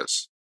the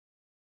ears?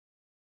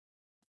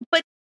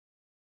 But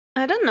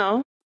I don't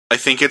know. I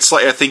think it's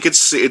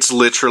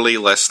literally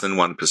less than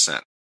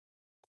 1%.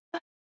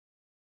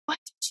 What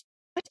did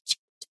you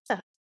do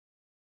that?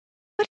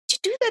 What did you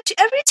do that to?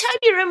 Every time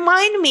you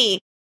remind me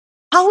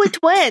how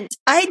it went,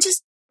 I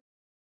just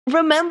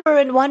remember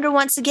and wonder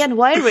once again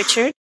why,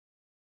 Richard.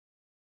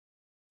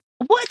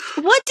 What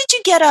did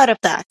you get out of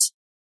that?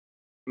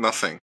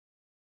 Nothing.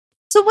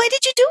 So why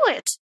did you do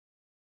it?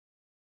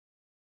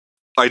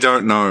 I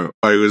don't know.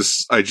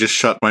 I just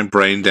shut my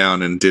brain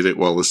down and did it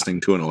while listening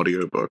to an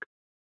audiobook.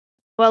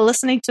 While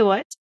listening to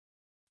what?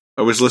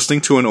 I was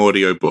listening to an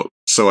audiobook,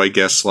 so I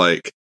guess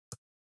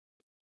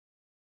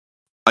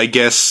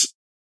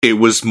it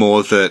was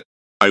more that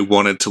I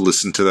wanted to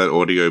listen to that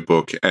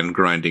audiobook, and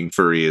grinding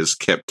for ears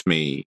kept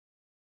me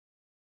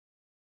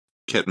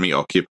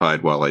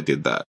occupied while I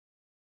did that.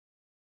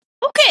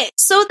 Okay,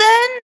 so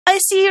then I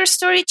see your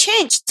story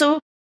changed. So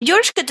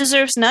Yoshka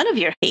deserves none of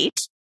your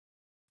hate.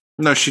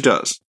 No, she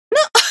does.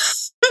 No,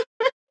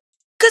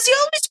 because you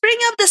always bring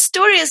up the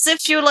story as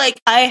if you're like,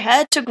 I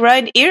had to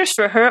grind ears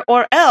for her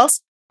or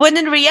else, when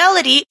in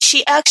reality,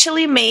 she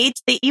actually made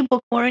the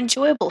ebook more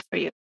enjoyable for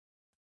you.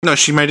 No,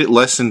 she made it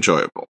less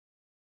enjoyable.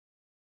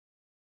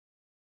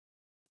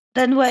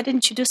 Then why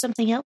didn't you do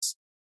something else?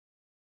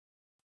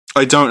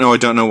 I don't know. I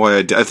don't know why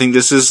I did. I think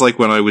this is like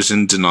when I was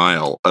in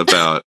denial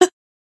about...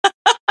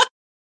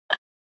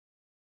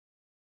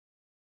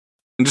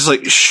 I'm just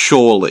like,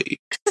 surely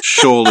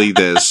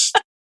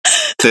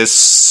there's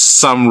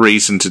some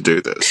reason to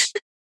do this.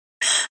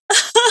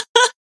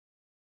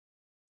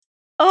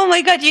 Oh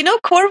my god, you know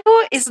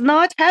Corvo is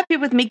not happy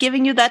with me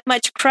giving you that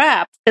much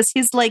crap, because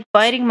he's like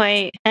biting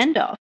my hand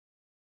off.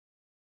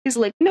 He's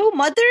like, no,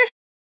 mother,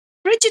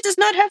 Richard does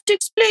not have to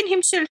explain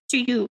himself to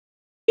you.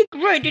 He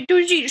grinded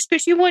those ears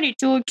because he wanted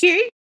to,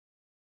 okay?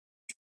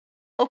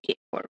 Okay,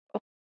 Corvo.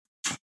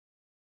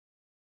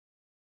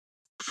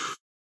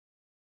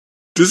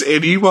 Does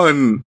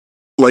anyone,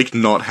 like,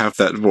 not have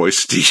that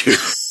voice, do you?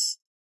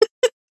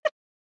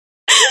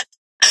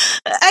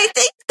 I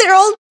think they're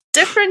all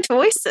different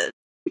voices.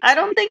 I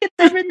don't think it's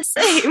ever the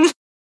same.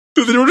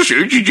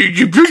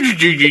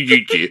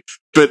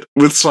 But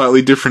with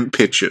slightly different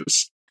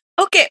pitches.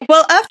 Okay,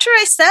 well, after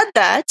I said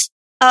that,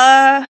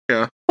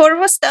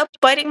 Corvo stopped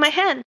biting my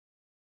hand.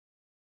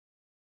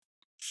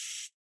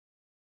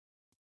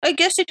 I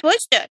guess it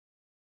was that.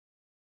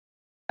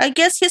 I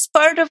guess he's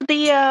part of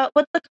the,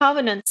 what's the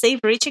covenant?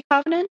 Save Richie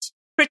covenant?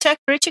 Protect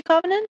Richie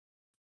covenant?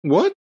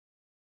 What?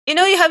 You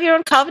know you have your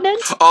own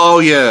covenant? Oh,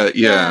 yeah,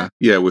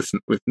 with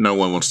no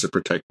one wants to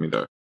protect me,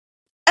 though.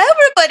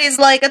 Everybody's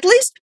like, at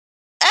least,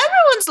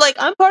 everyone's like,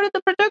 I'm part of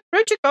the Protect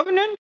Richie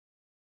covenant.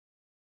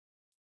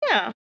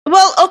 Yeah.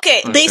 Well,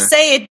 okay, they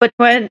say it, but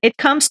when it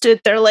comes to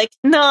it, they're like,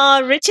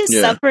 no, Richie's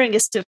suffering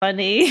is too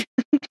funny.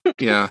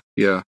 Yeah.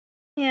 Yeah.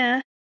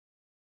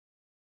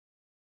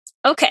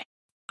 Okay.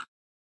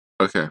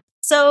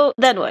 So,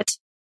 then what?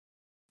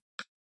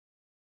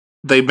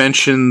 They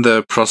mention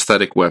the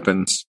prosthetic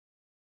weapons.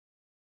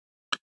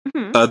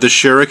 Mm-hmm. The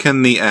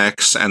shuriken, the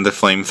axe, and the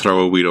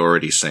flamethrower we'd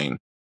already seen.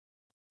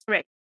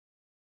 Right.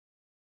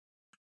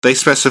 They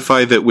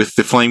specify that with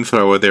the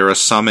flamethrower, there are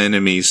some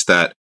enemies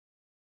that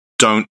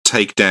don't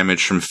take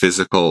damage from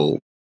physical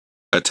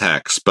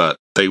attacks, but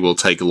they will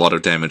take a lot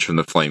of damage from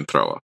the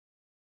flamethrower.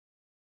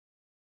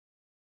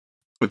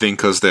 I think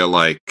because they're,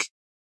 like,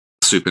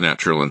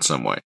 supernatural in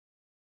some way.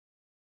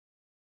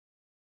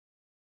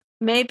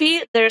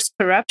 Maybe there's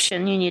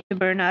corruption you need to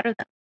burn out of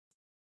them.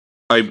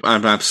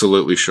 I'm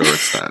absolutely sure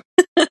it's that.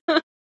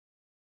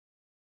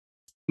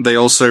 They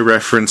also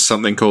reference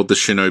something called the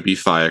Shinobi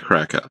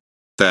Firecracker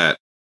that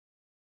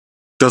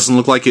doesn't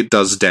look like it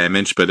does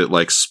damage, but it,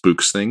 like,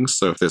 spooks things.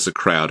 So if there's a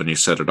crowd and you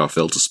set it off,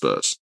 they'll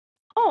disperse.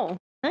 Oh,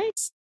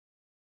 nice.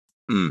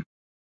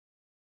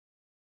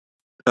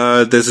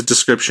 There's a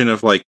description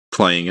of, like,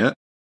 playing it.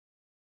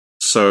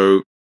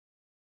 So,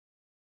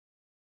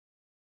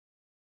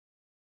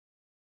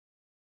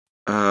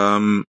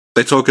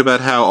 they talk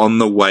about how on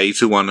the way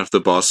to one of the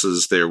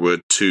bosses there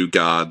were two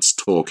guards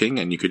talking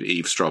and you could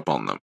eavesdrop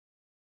on them.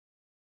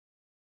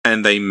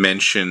 And they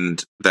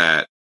mentioned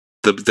that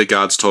the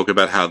guards talk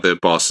about how their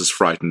boss is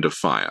frightened of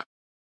fire.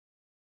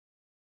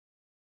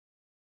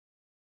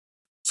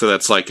 So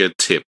that's like a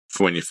tip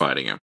for when you're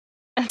fighting him.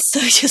 And so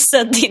you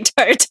set the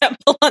entire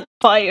temple on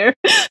fire.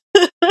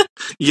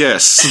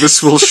 Yes,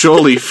 this will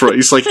surely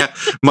freeze. Like,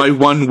 my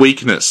one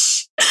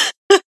weakness.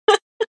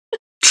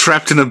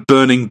 Trapped in a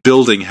burning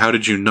building, how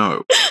did you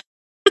know?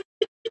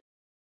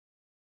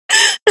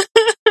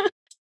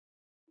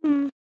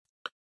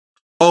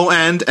 Oh,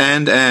 and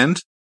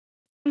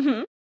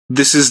mm-hmm.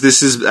 This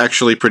is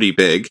actually pretty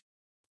big.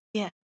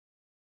 Yeah.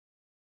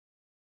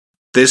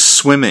 There's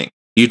swimming.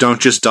 You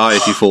don't just die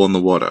if you fall in the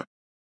water.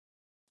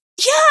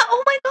 Yeah,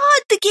 oh my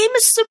god, the game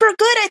is super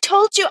good. I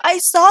told you, I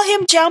saw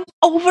him jump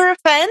over a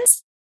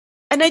fence,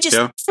 and I just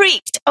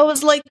freaked. I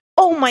was like,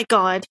 oh my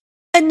god.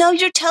 And now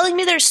you're telling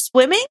me there's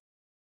swimming?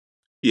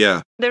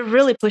 Yeah. They're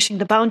really pushing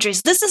the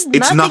boundaries. This is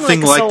It's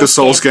nothing like the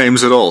Souls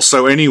games at all.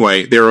 So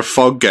anyway, there are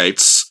fog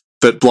gates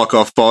that block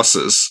off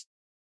bosses.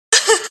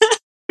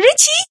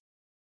 Richie?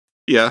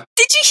 Yeah.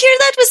 Did you hear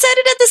that we said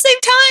it at the same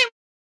time?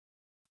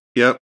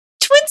 Yep.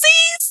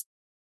 Twinsies!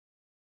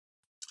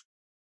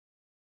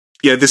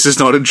 Yeah, this is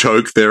not a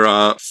joke. There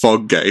are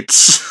fog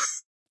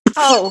gates.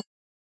 Oh.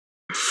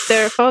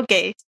 There are fog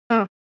gates.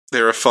 Oh.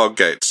 There are fog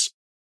gates.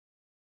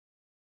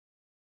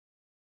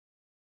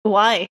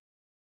 Why?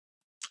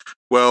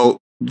 Well,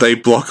 they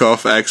block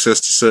off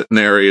access to certain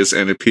areas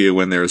and appear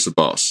when there is a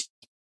boss.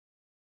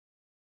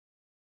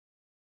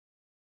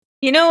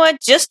 You know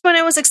what? Just when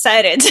I was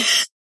excited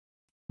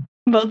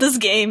about this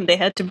game, they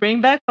had to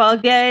bring back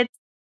fog gates.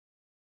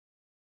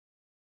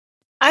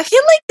 I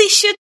feel like they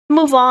should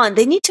move on.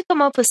 They need to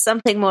come up with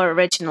something more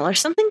original or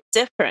something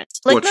different.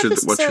 Like, not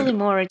necessarily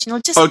more original,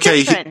 just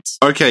different.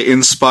 Okay,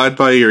 inspired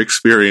by your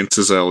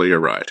experiences earlier,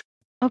 right?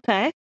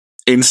 Okay.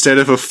 Instead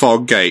of a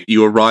fog gate,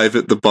 you arrive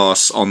at the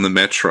boss on the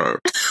metro,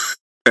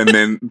 and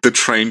then the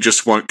train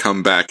just won't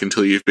come back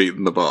until you've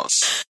beaten the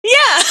boss.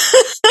 Yeah!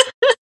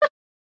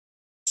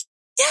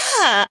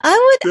 Yeah,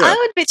 I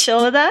would be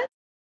chill with that. I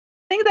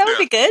think that would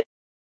be good.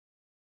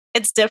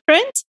 It's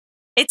different.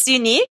 It's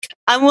unique.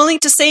 I'm willing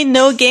to say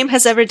no game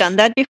has ever done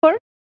that before.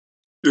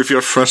 If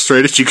you're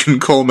frustrated, you can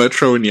call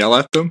Metro and yell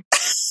at them.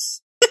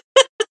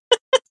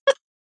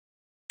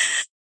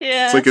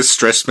 Yeah. It's like a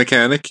stress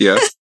mechanic, yeah.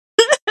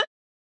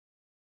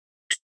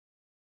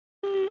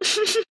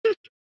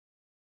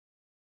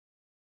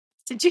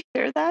 Did you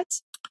hear that?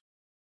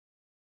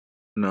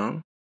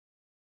 No.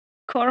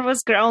 Cor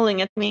was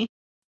growling at me.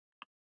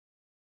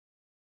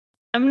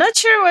 I'm not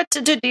sure what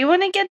to do. Do you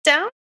want to get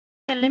down?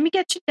 Okay, let me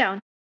get you down.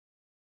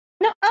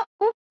 No,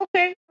 oh,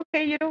 okay,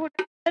 you don't.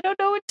 I don't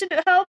know what to do.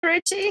 Help,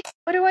 Richie.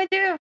 What do I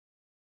do?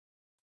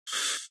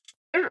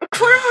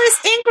 Cor, where's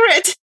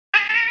Ingrid?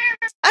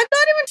 I'm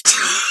not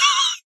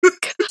even.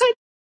 God.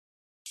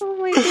 Oh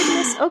my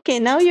goodness. Okay,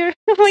 now you're.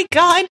 Oh my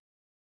god.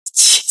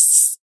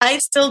 Jeez. I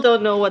still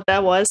don't know what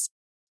that was.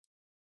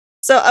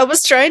 So I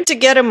was trying to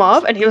get him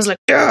off, and he was like,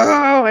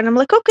 no. And I'm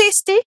like, okay,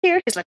 stay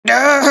here. He's like,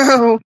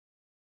 no.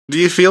 Do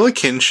you feel a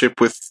kinship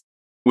with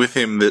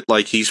him that,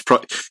 like, he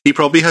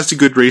probably has a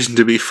good reason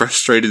to be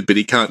frustrated, but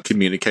he can't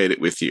communicate it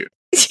with you?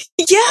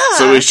 Yeah.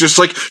 So it's just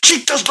like,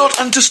 she does not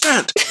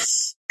understand.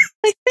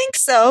 I think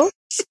so.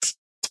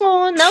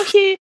 Oh, now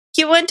he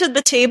went to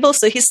the table,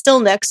 so he's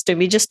still next to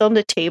me, just on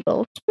the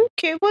table.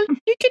 Okay, well,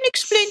 you can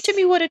explain to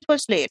me what it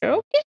was later,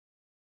 okay?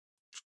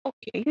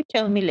 Okay, you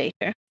tell me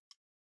later.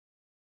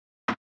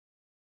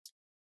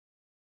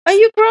 Are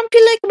you grumpy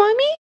like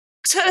mommy?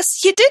 Because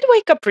he did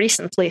wake up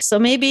recently, so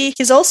maybe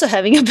he's also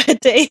having a bad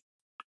day.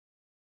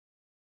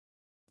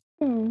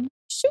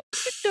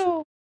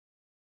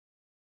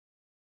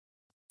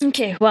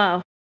 Okay,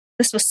 wow.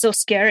 This was so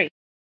scary.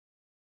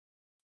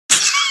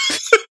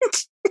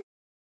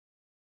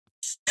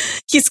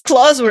 His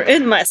claws were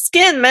in my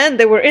skin, man.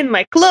 They were in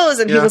my clothes,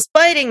 and he was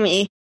biting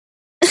me.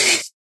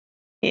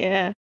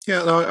 Yeah.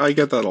 Yeah, no, I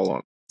get that a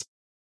lot.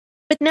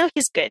 But now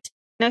he's good.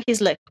 Now he's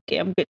like, okay,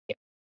 I'm good here.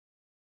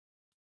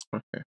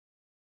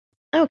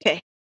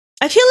 Okay.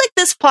 I feel like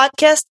this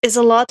podcast is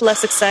a lot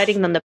less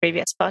exciting than the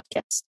previous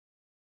podcast.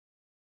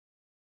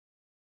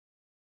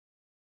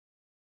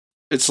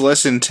 It's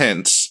less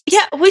intense.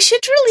 Yeah, we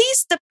should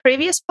release the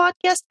previous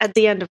podcast at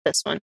the end of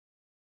this one.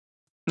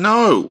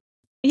 No.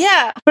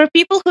 Yeah, for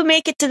people who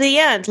make it to the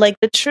end, like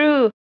the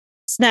true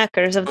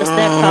snackers of the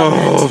snack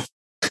comment.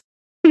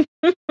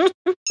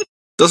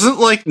 Doesn't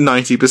like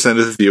 90%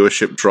 of the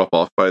viewership drop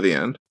off by the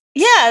end?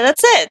 Yeah,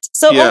 that's it.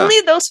 So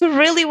only those who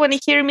really want to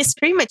hear me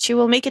scream at you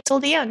will make it till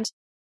the end.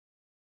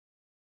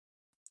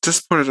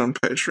 Just put it on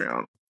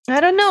Patreon. I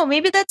don't know.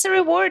 Maybe that's a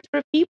reward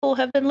for people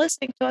who have been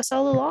listening to us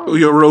all along.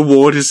 Your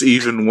reward is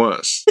even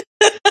worse.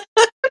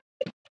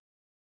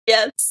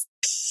 Yes.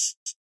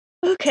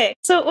 Okay,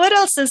 so what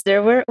else is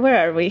there? Where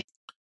are we?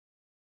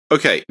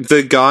 Okay,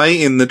 the guy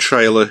in the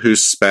trailer who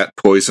spat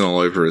poison all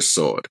over his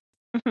sword.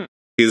 Mm-hmm.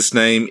 His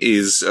name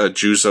is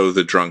Juzo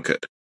the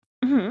Drunkard.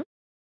 Mm-hmm.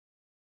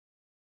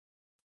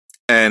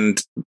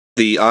 And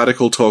the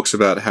article talks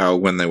about how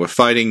when they were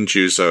fighting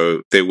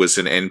Juzo, there was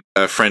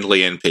a friendly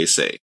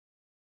NPC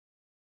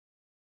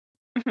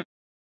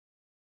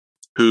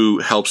who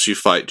helps you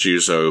fight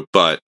Juzo,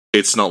 but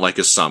it's not like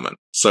a summon.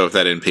 So if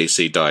that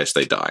NPC dies,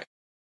 they die.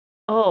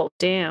 Oh,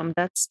 damn,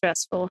 that's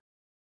stressful.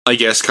 I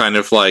guess kind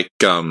of like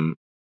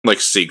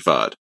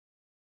Sigvard,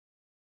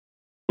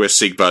 where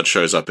Sigvard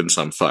shows up in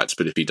some fights,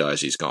 but if he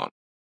dies, he's gone.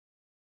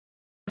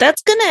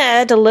 That's gonna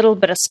add a little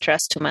bit of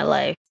stress to my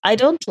life. I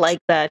don't like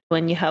that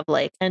when you have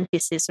like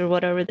NPCs or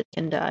whatever that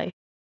can die.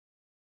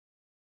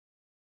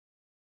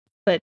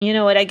 But you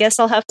know what? I guess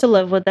I'll have to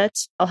live with it.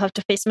 I'll have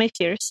to face my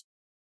fears.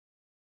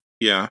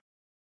 Yeah.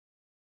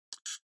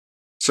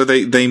 So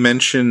they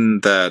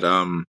mention that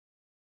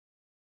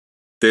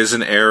there's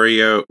an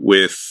area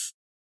with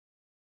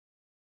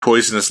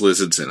poisonous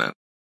lizards in it.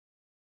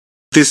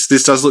 This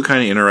does look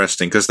kind of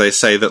interesting because they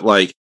say that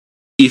like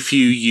if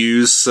you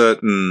use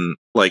certain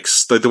like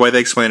the way they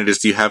explain it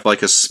is you have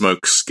like a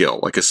smoke skill,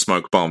 like a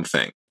smoke bomb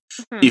thing.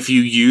 Mm-hmm. If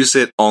you use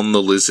it on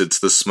the lizards,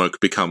 the smoke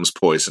becomes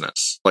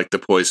poisonous. Like the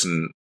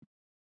poison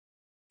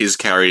is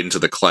carried into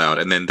the cloud,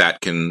 and then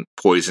that can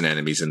poison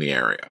enemies in the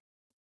area.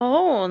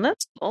 Oh,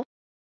 that's cool.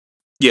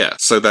 Yeah,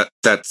 so that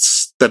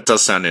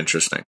does sound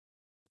interesting.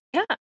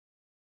 Yeah.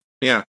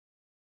 Yeah.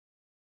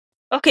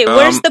 Okay,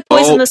 where's the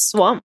poisonous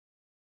swamp?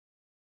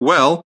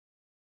 Well,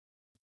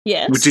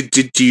 yes.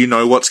 Do you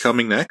know what's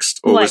coming next,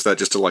 or was that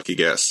just a lucky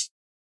guess?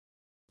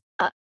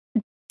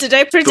 Did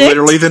I predict?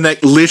 Literally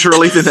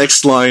the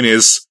next line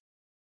is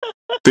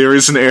there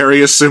is an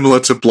area similar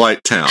to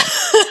Blighttown.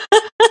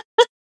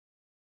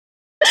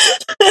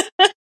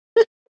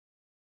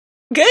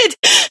 Good.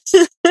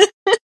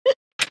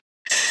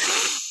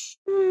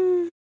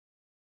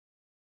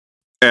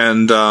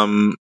 And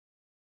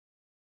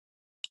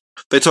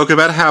they talk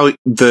about how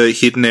the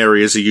hidden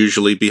areas are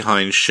usually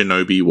behind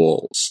shinobi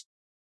walls,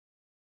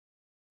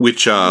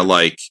 which are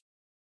like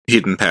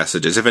hidden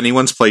passages. If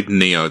anyone's played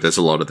Neo, there's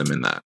a lot of them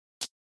in that.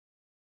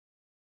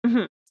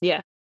 Mm-hmm.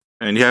 Yeah.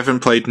 And you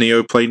haven't played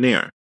Neo, play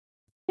Neo.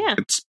 Yeah.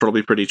 It's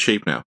probably pretty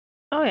cheap now.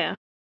 Oh, yeah.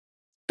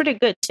 Pretty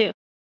good, too.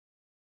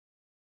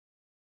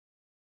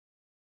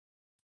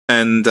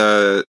 And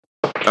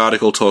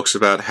article talks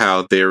about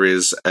how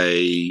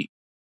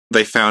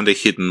they found a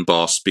hidden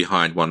boss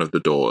behind one of the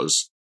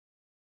doors,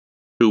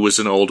 who was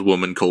an old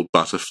woman called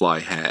Butterfly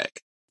Hag.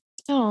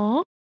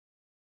 Oh.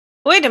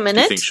 Wait a minute.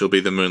 Do you think she'll be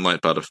the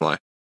Moonlight Butterfly?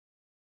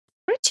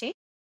 Richie?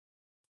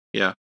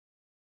 Yeah.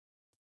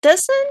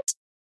 Doesn't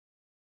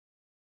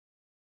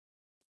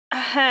a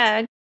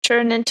hag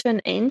turn into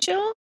an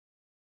angel?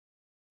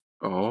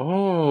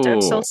 Oh.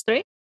 Dark Souls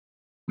 3?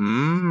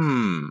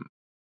 Hmm.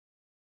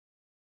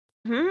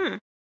 Hmm.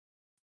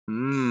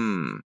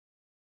 Hmm.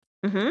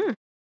 Mm-hmm.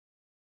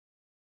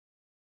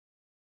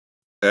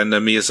 And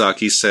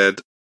Miyazaki said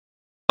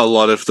a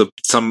lot of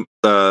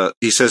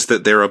he says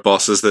that there are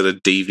bosses that are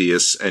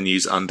devious and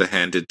use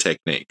underhanded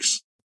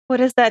techniques. What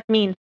does that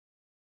mean?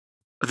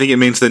 I think it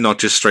means they're not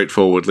just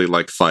straightforwardly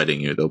like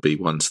fighting you. There'll be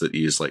ones that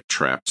use like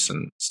traps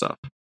and stuff.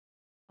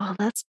 Oh,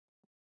 that's...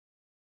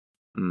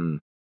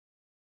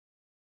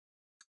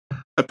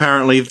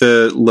 Apparently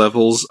the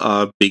levels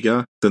are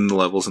bigger than the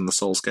levels in the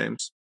Souls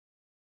games.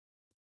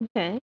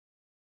 Okay.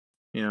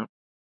 Yeah.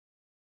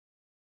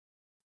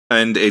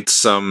 And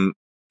it's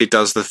it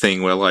does the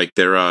thing where like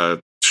there are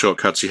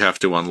shortcuts you have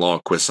to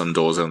unlock where some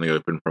doors only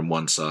open from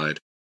one side.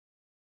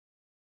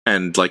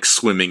 And like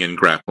swimming and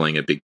grappling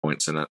are big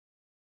points in it.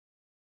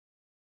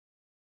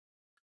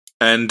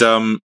 And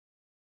if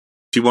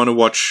you want to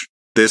watch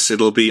this,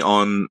 it'll be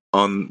on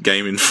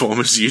Game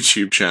Informer's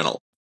YouTube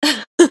channel.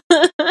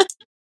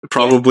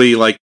 Probably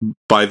like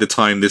by the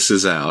time this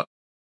is out.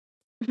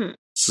 Mm-hmm.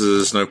 So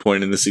there's no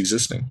point in this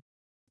existing.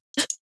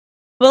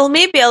 Well,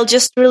 maybe I'll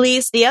just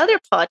release the other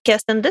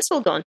podcast and this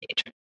will go on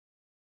Patreon.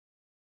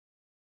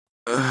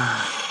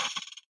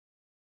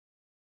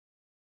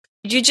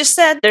 You just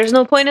said there's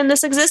no point in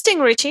this existing,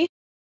 Richie.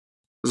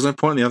 There's no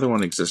point in the other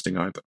one existing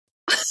either.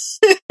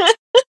 I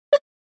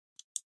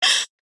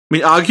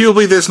mean,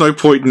 arguably there's no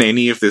point in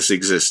any of this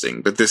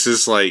existing, but this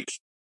is like...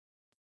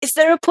 Is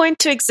there a point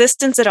to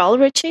existence at all,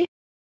 Richie?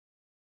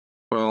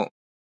 Well...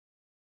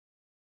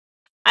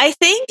 I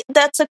think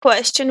that's a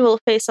question we'll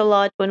face a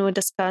lot when we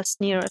discuss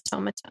Nier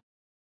Automata.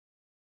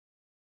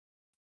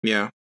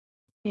 Yeah.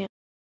 Yeah.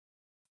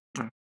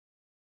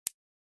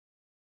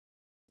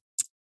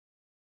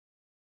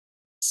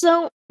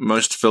 So...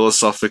 Most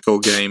philosophical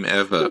game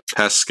ever.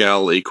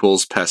 Pascal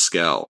equals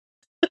Pascal.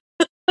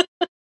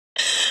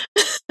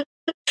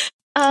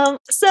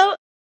 So,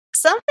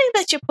 something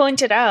that you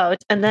pointed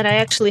out, and that I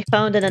actually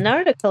found in an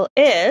article,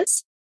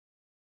 is...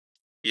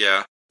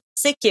 Yeah.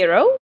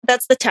 Sekiro,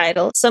 that's the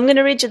title. So I'm going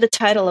to read you the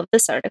title of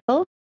this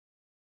article.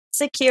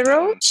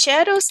 Sekiro,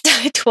 Shadows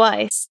Die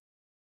Twice.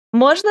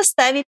 Можно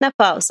ставить на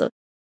паузу.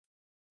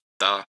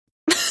 Да.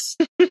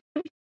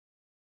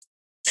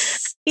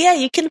 Yeah,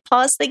 you can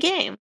pause the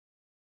game.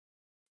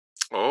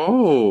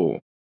 Oh.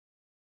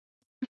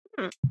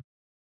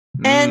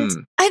 And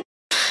I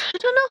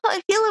don't know how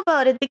I feel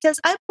about it, because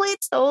I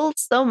played Souls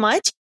so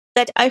much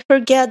that I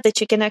forget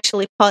that you can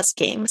actually pause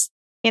games,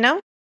 you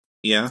know?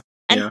 Yeah.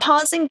 And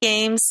pausing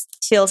games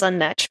feels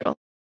unnatural.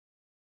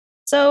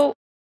 So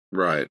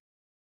right.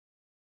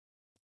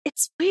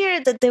 It's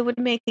weird that they would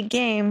make a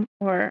game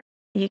where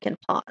you can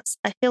pause.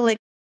 I feel like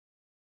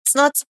it's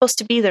not supposed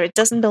to be there. It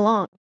doesn't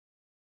belong.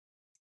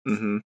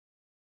 Mm-hmm.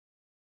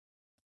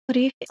 What do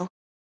you feel?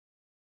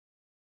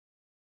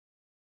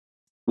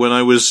 When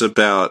I was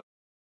about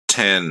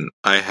 10,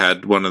 I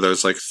had one of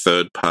those like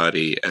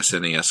third-party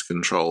SNES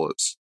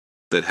controllers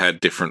that had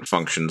different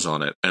functions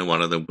on it, and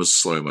one of them was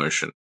slow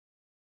motion.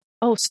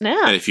 Oh,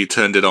 snap. And if you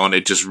turned it on,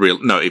 it just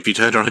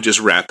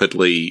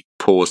rapidly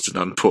paused and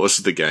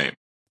unpaused the game.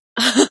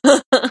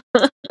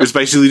 It was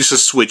basically just a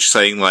switch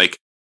saying like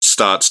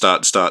start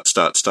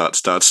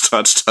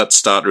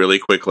really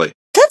quickly.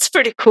 That's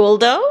pretty cool,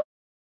 though.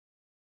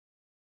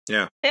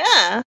 Yeah.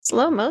 Yeah,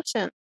 slow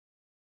motion.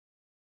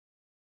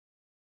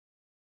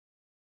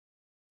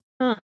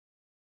 Huh.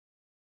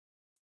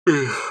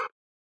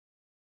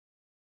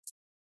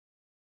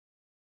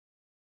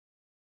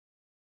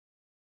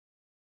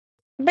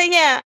 But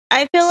yeah,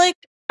 I feel like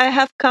I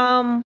have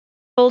come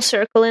full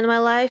circle in my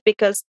life,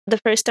 because the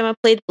first time I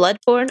played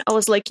Bloodborne, I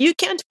was like, you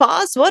can't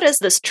pause? What is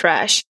this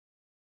trash?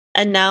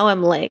 And now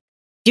I'm like,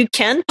 you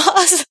can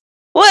pause?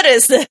 What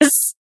is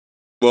this?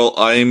 Well,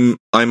 I'm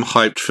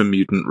hyped for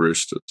Mutant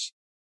Roosters.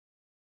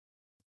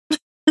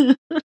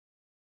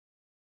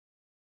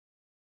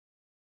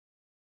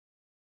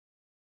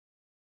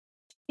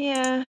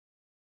 Yeah.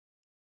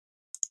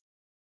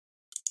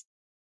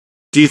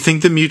 Do you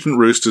think the Mutant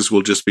Roosters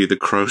will just be the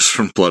crows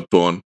from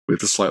Bloodborne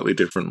with a slightly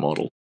different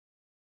model?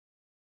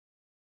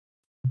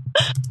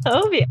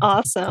 That would be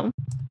awesome.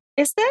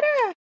 Is that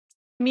a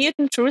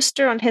mutant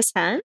rooster on his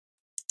hand?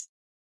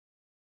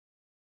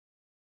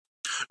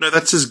 No,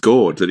 that's his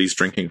gourd that he's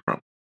drinking from.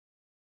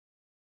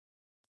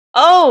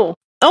 Oh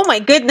my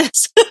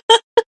goodness.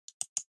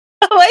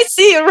 Oh, I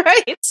see, you're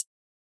right. It's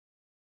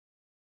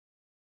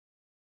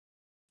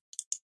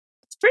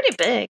pretty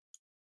big.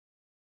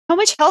 How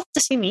much health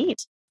does he need?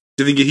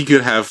 Do you think he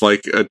could have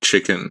like a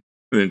chicken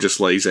and then just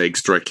lays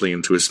eggs directly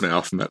into his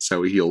mouth, and that's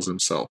how he heals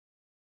himself?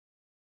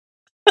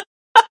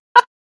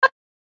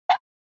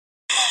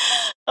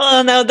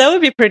 Oh no, that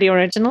would be pretty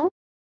original.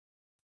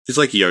 He's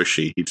like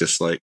Yoshi. He just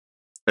like,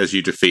 as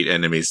you defeat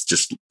enemies,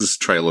 just this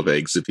trail of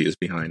eggs appears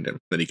behind him.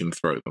 Then he can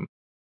throw them.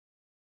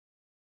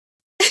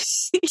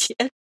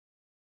 Yeah.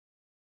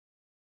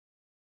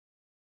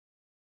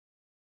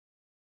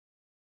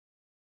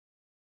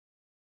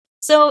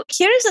 So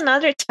here's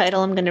another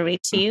title I'm going to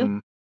read to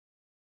you.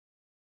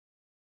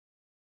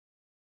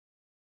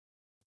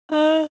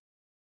 Let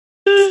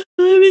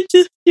me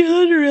just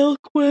yawn real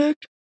quick.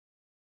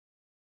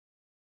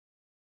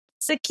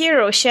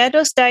 Sekiro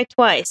Shadows Die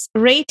Twice.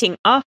 Rating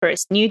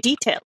offers new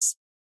details.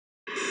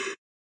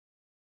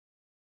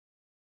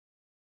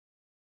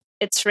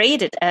 It's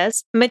rated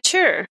as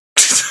mature.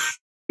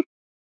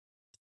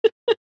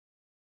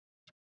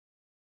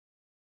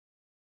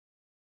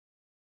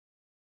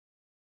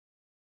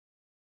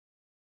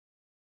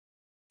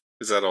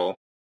 Is that all?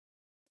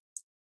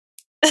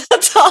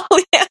 That's all,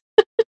 yeah.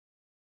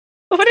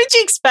 What did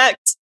you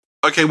expect?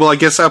 Okay, well, I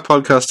guess our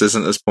podcast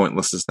isn't as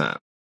pointless as that.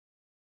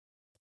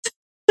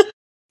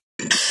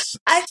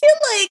 I feel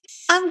like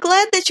I'm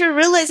glad that you're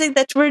realizing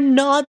that we're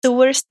not the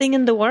worst thing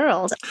in the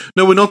world.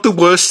 No, we're not the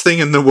worst thing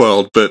in the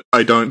world, but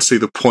I don't see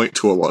the point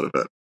to a lot of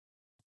it.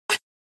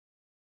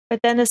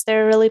 But then is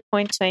there really a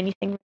point to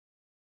anything?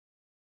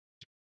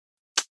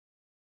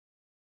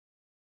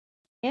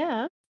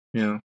 Yeah.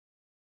 Yeah.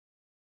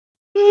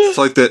 It's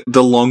like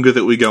the longer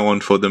that we go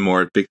on for, the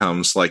more it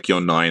becomes like you're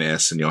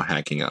 9S and you're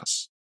hacking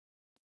us.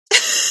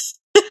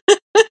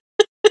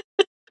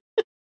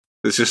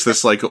 There's just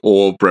this like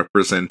orb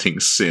representing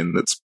sin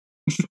that's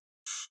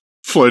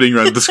floating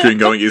around the screen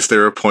going, is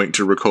there a point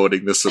to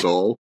recording this at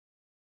all?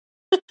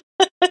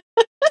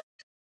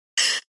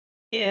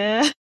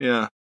 Yeah.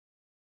 Yeah.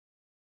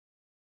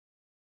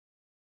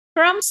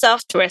 From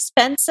Software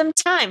spent some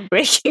time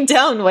breaking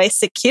down why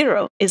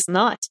Sekiro is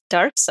not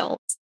Dark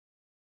Souls.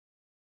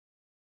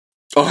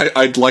 Oh,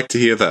 I'd like to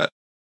hear that.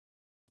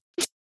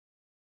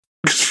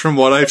 Because from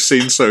what I've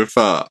seen so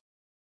far...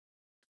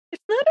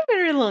 It's not a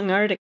very long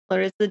article,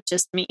 or is it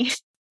just me?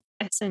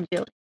 I send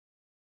you.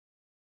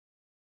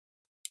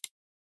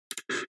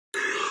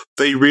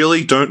 They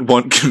really don't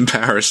want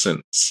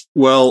comparisons.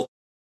 Well...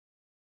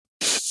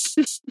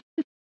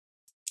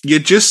 You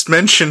just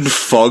mentioned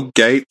fog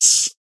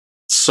gates,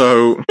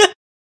 so...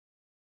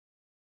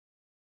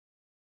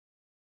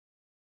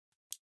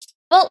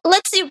 Well,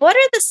 let's see. What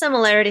are the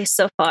similarities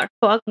so far?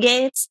 Fog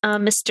gates,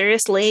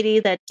 mysterious lady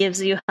that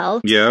gives you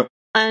health. Yeah.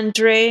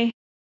 Andre.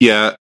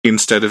 Yeah,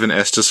 instead of an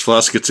Estus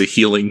flask, it's a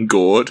healing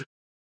gourd.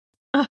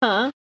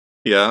 Uh-huh.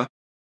 Yeah.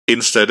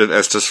 Instead of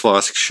Estus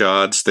flask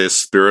shards, there's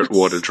spirit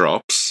water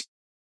drops.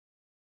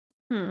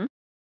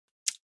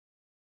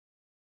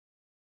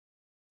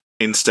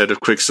 instead of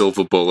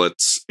Quicksilver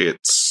bullets,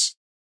 it's...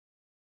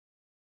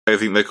 I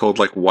think they're called,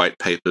 like, white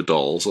paper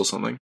dolls or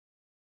something.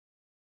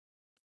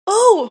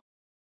 Oh!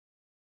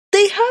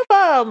 They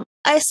have,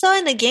 I saw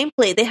in the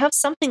gameplay, they have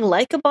something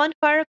like a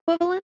bonfire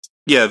equivalent?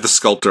 Yeah, the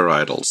Sculptor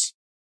Idols.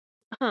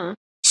 Huh.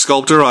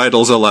 Sculptor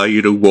Idols allow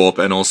you to warp,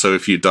 and also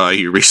if you die,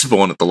 you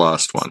respawn at the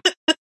last one.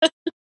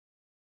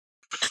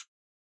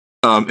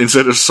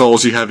 Instead of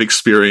souls, you have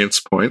experience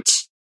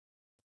points.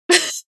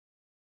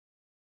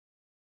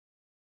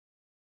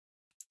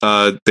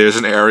 There's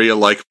an area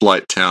like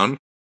Blight Town.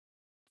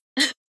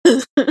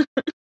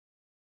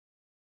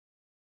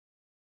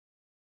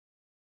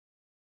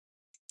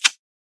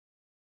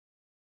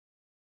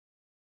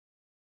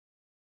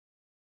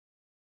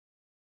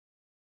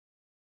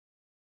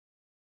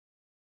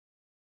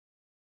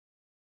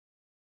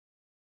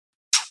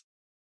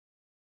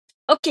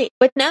 Okay,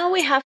 but now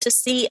we have to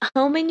see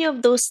how many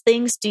of those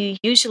things do you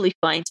usually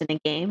find in a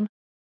game?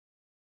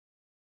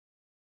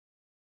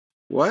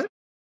 What?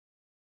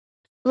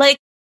 Like,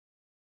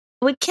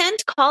 we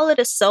can't call it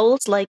a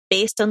Souls like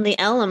based on the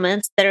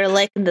elements that are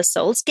like in the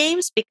Souls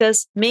games,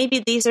 because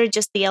maybe these are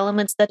just the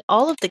elements that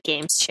all of the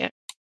games share.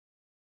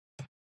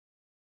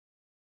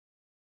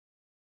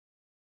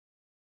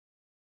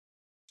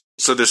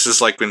 So this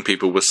is like when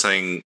people were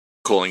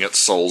calling it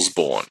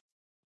Soulsborne.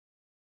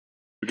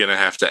 We're gonna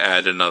have to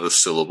add another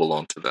syllable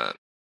onto that.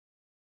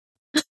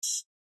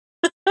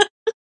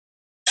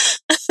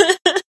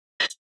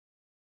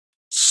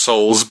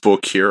 Souls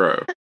Book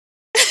Hero.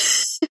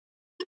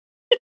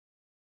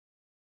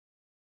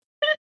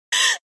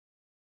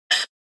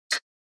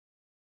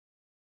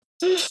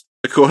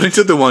 According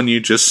to the one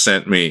you just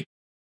sent me,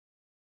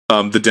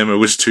 the demo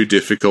was too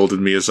difficult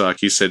and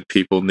Miyazaki said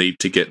people need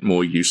to get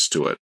more used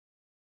to it.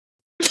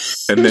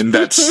 And then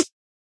that's...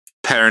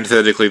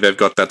 parenthetically, they've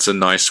got that's a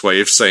nice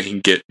way of saying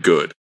get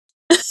good.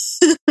 Do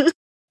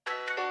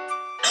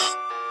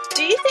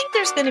you think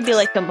there's going to be,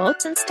 like,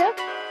 emotes and stuff?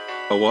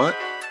 A what?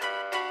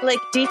 Like,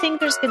 do you think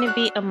there's going to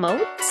be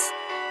emotes?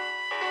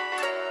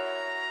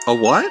 A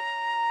what?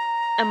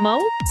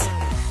 Emotes?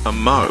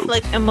 Emote?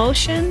 Like,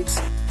 emotions?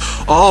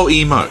 Oh,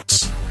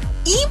 emotes.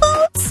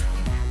 Emotes?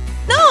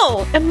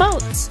 No,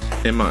 emotes.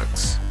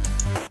 Emotes.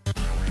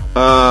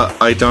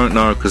 I don't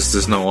know, because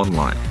there's no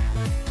online.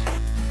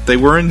 They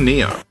were in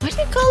Neo. Why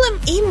do you call them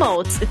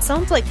emotes? It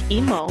sounds like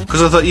emo.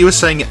 Because I thought you were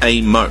saying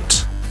a moat.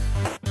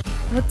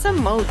 What's a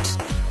moat?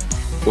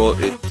 Well,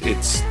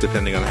 it's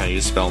depending on how you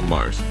spell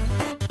moat.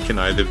 Can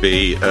either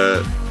be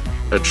a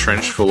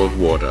trench full of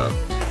water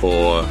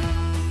or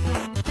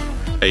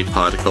a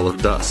particle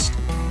of dust.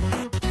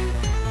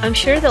 I'm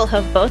sure they'll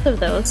have both of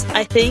those.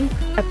 I think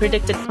I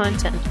predicted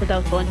content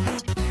without wanting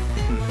to.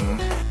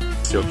 Mm-hmm.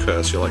 It's your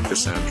curse, you're like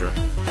Cassandra.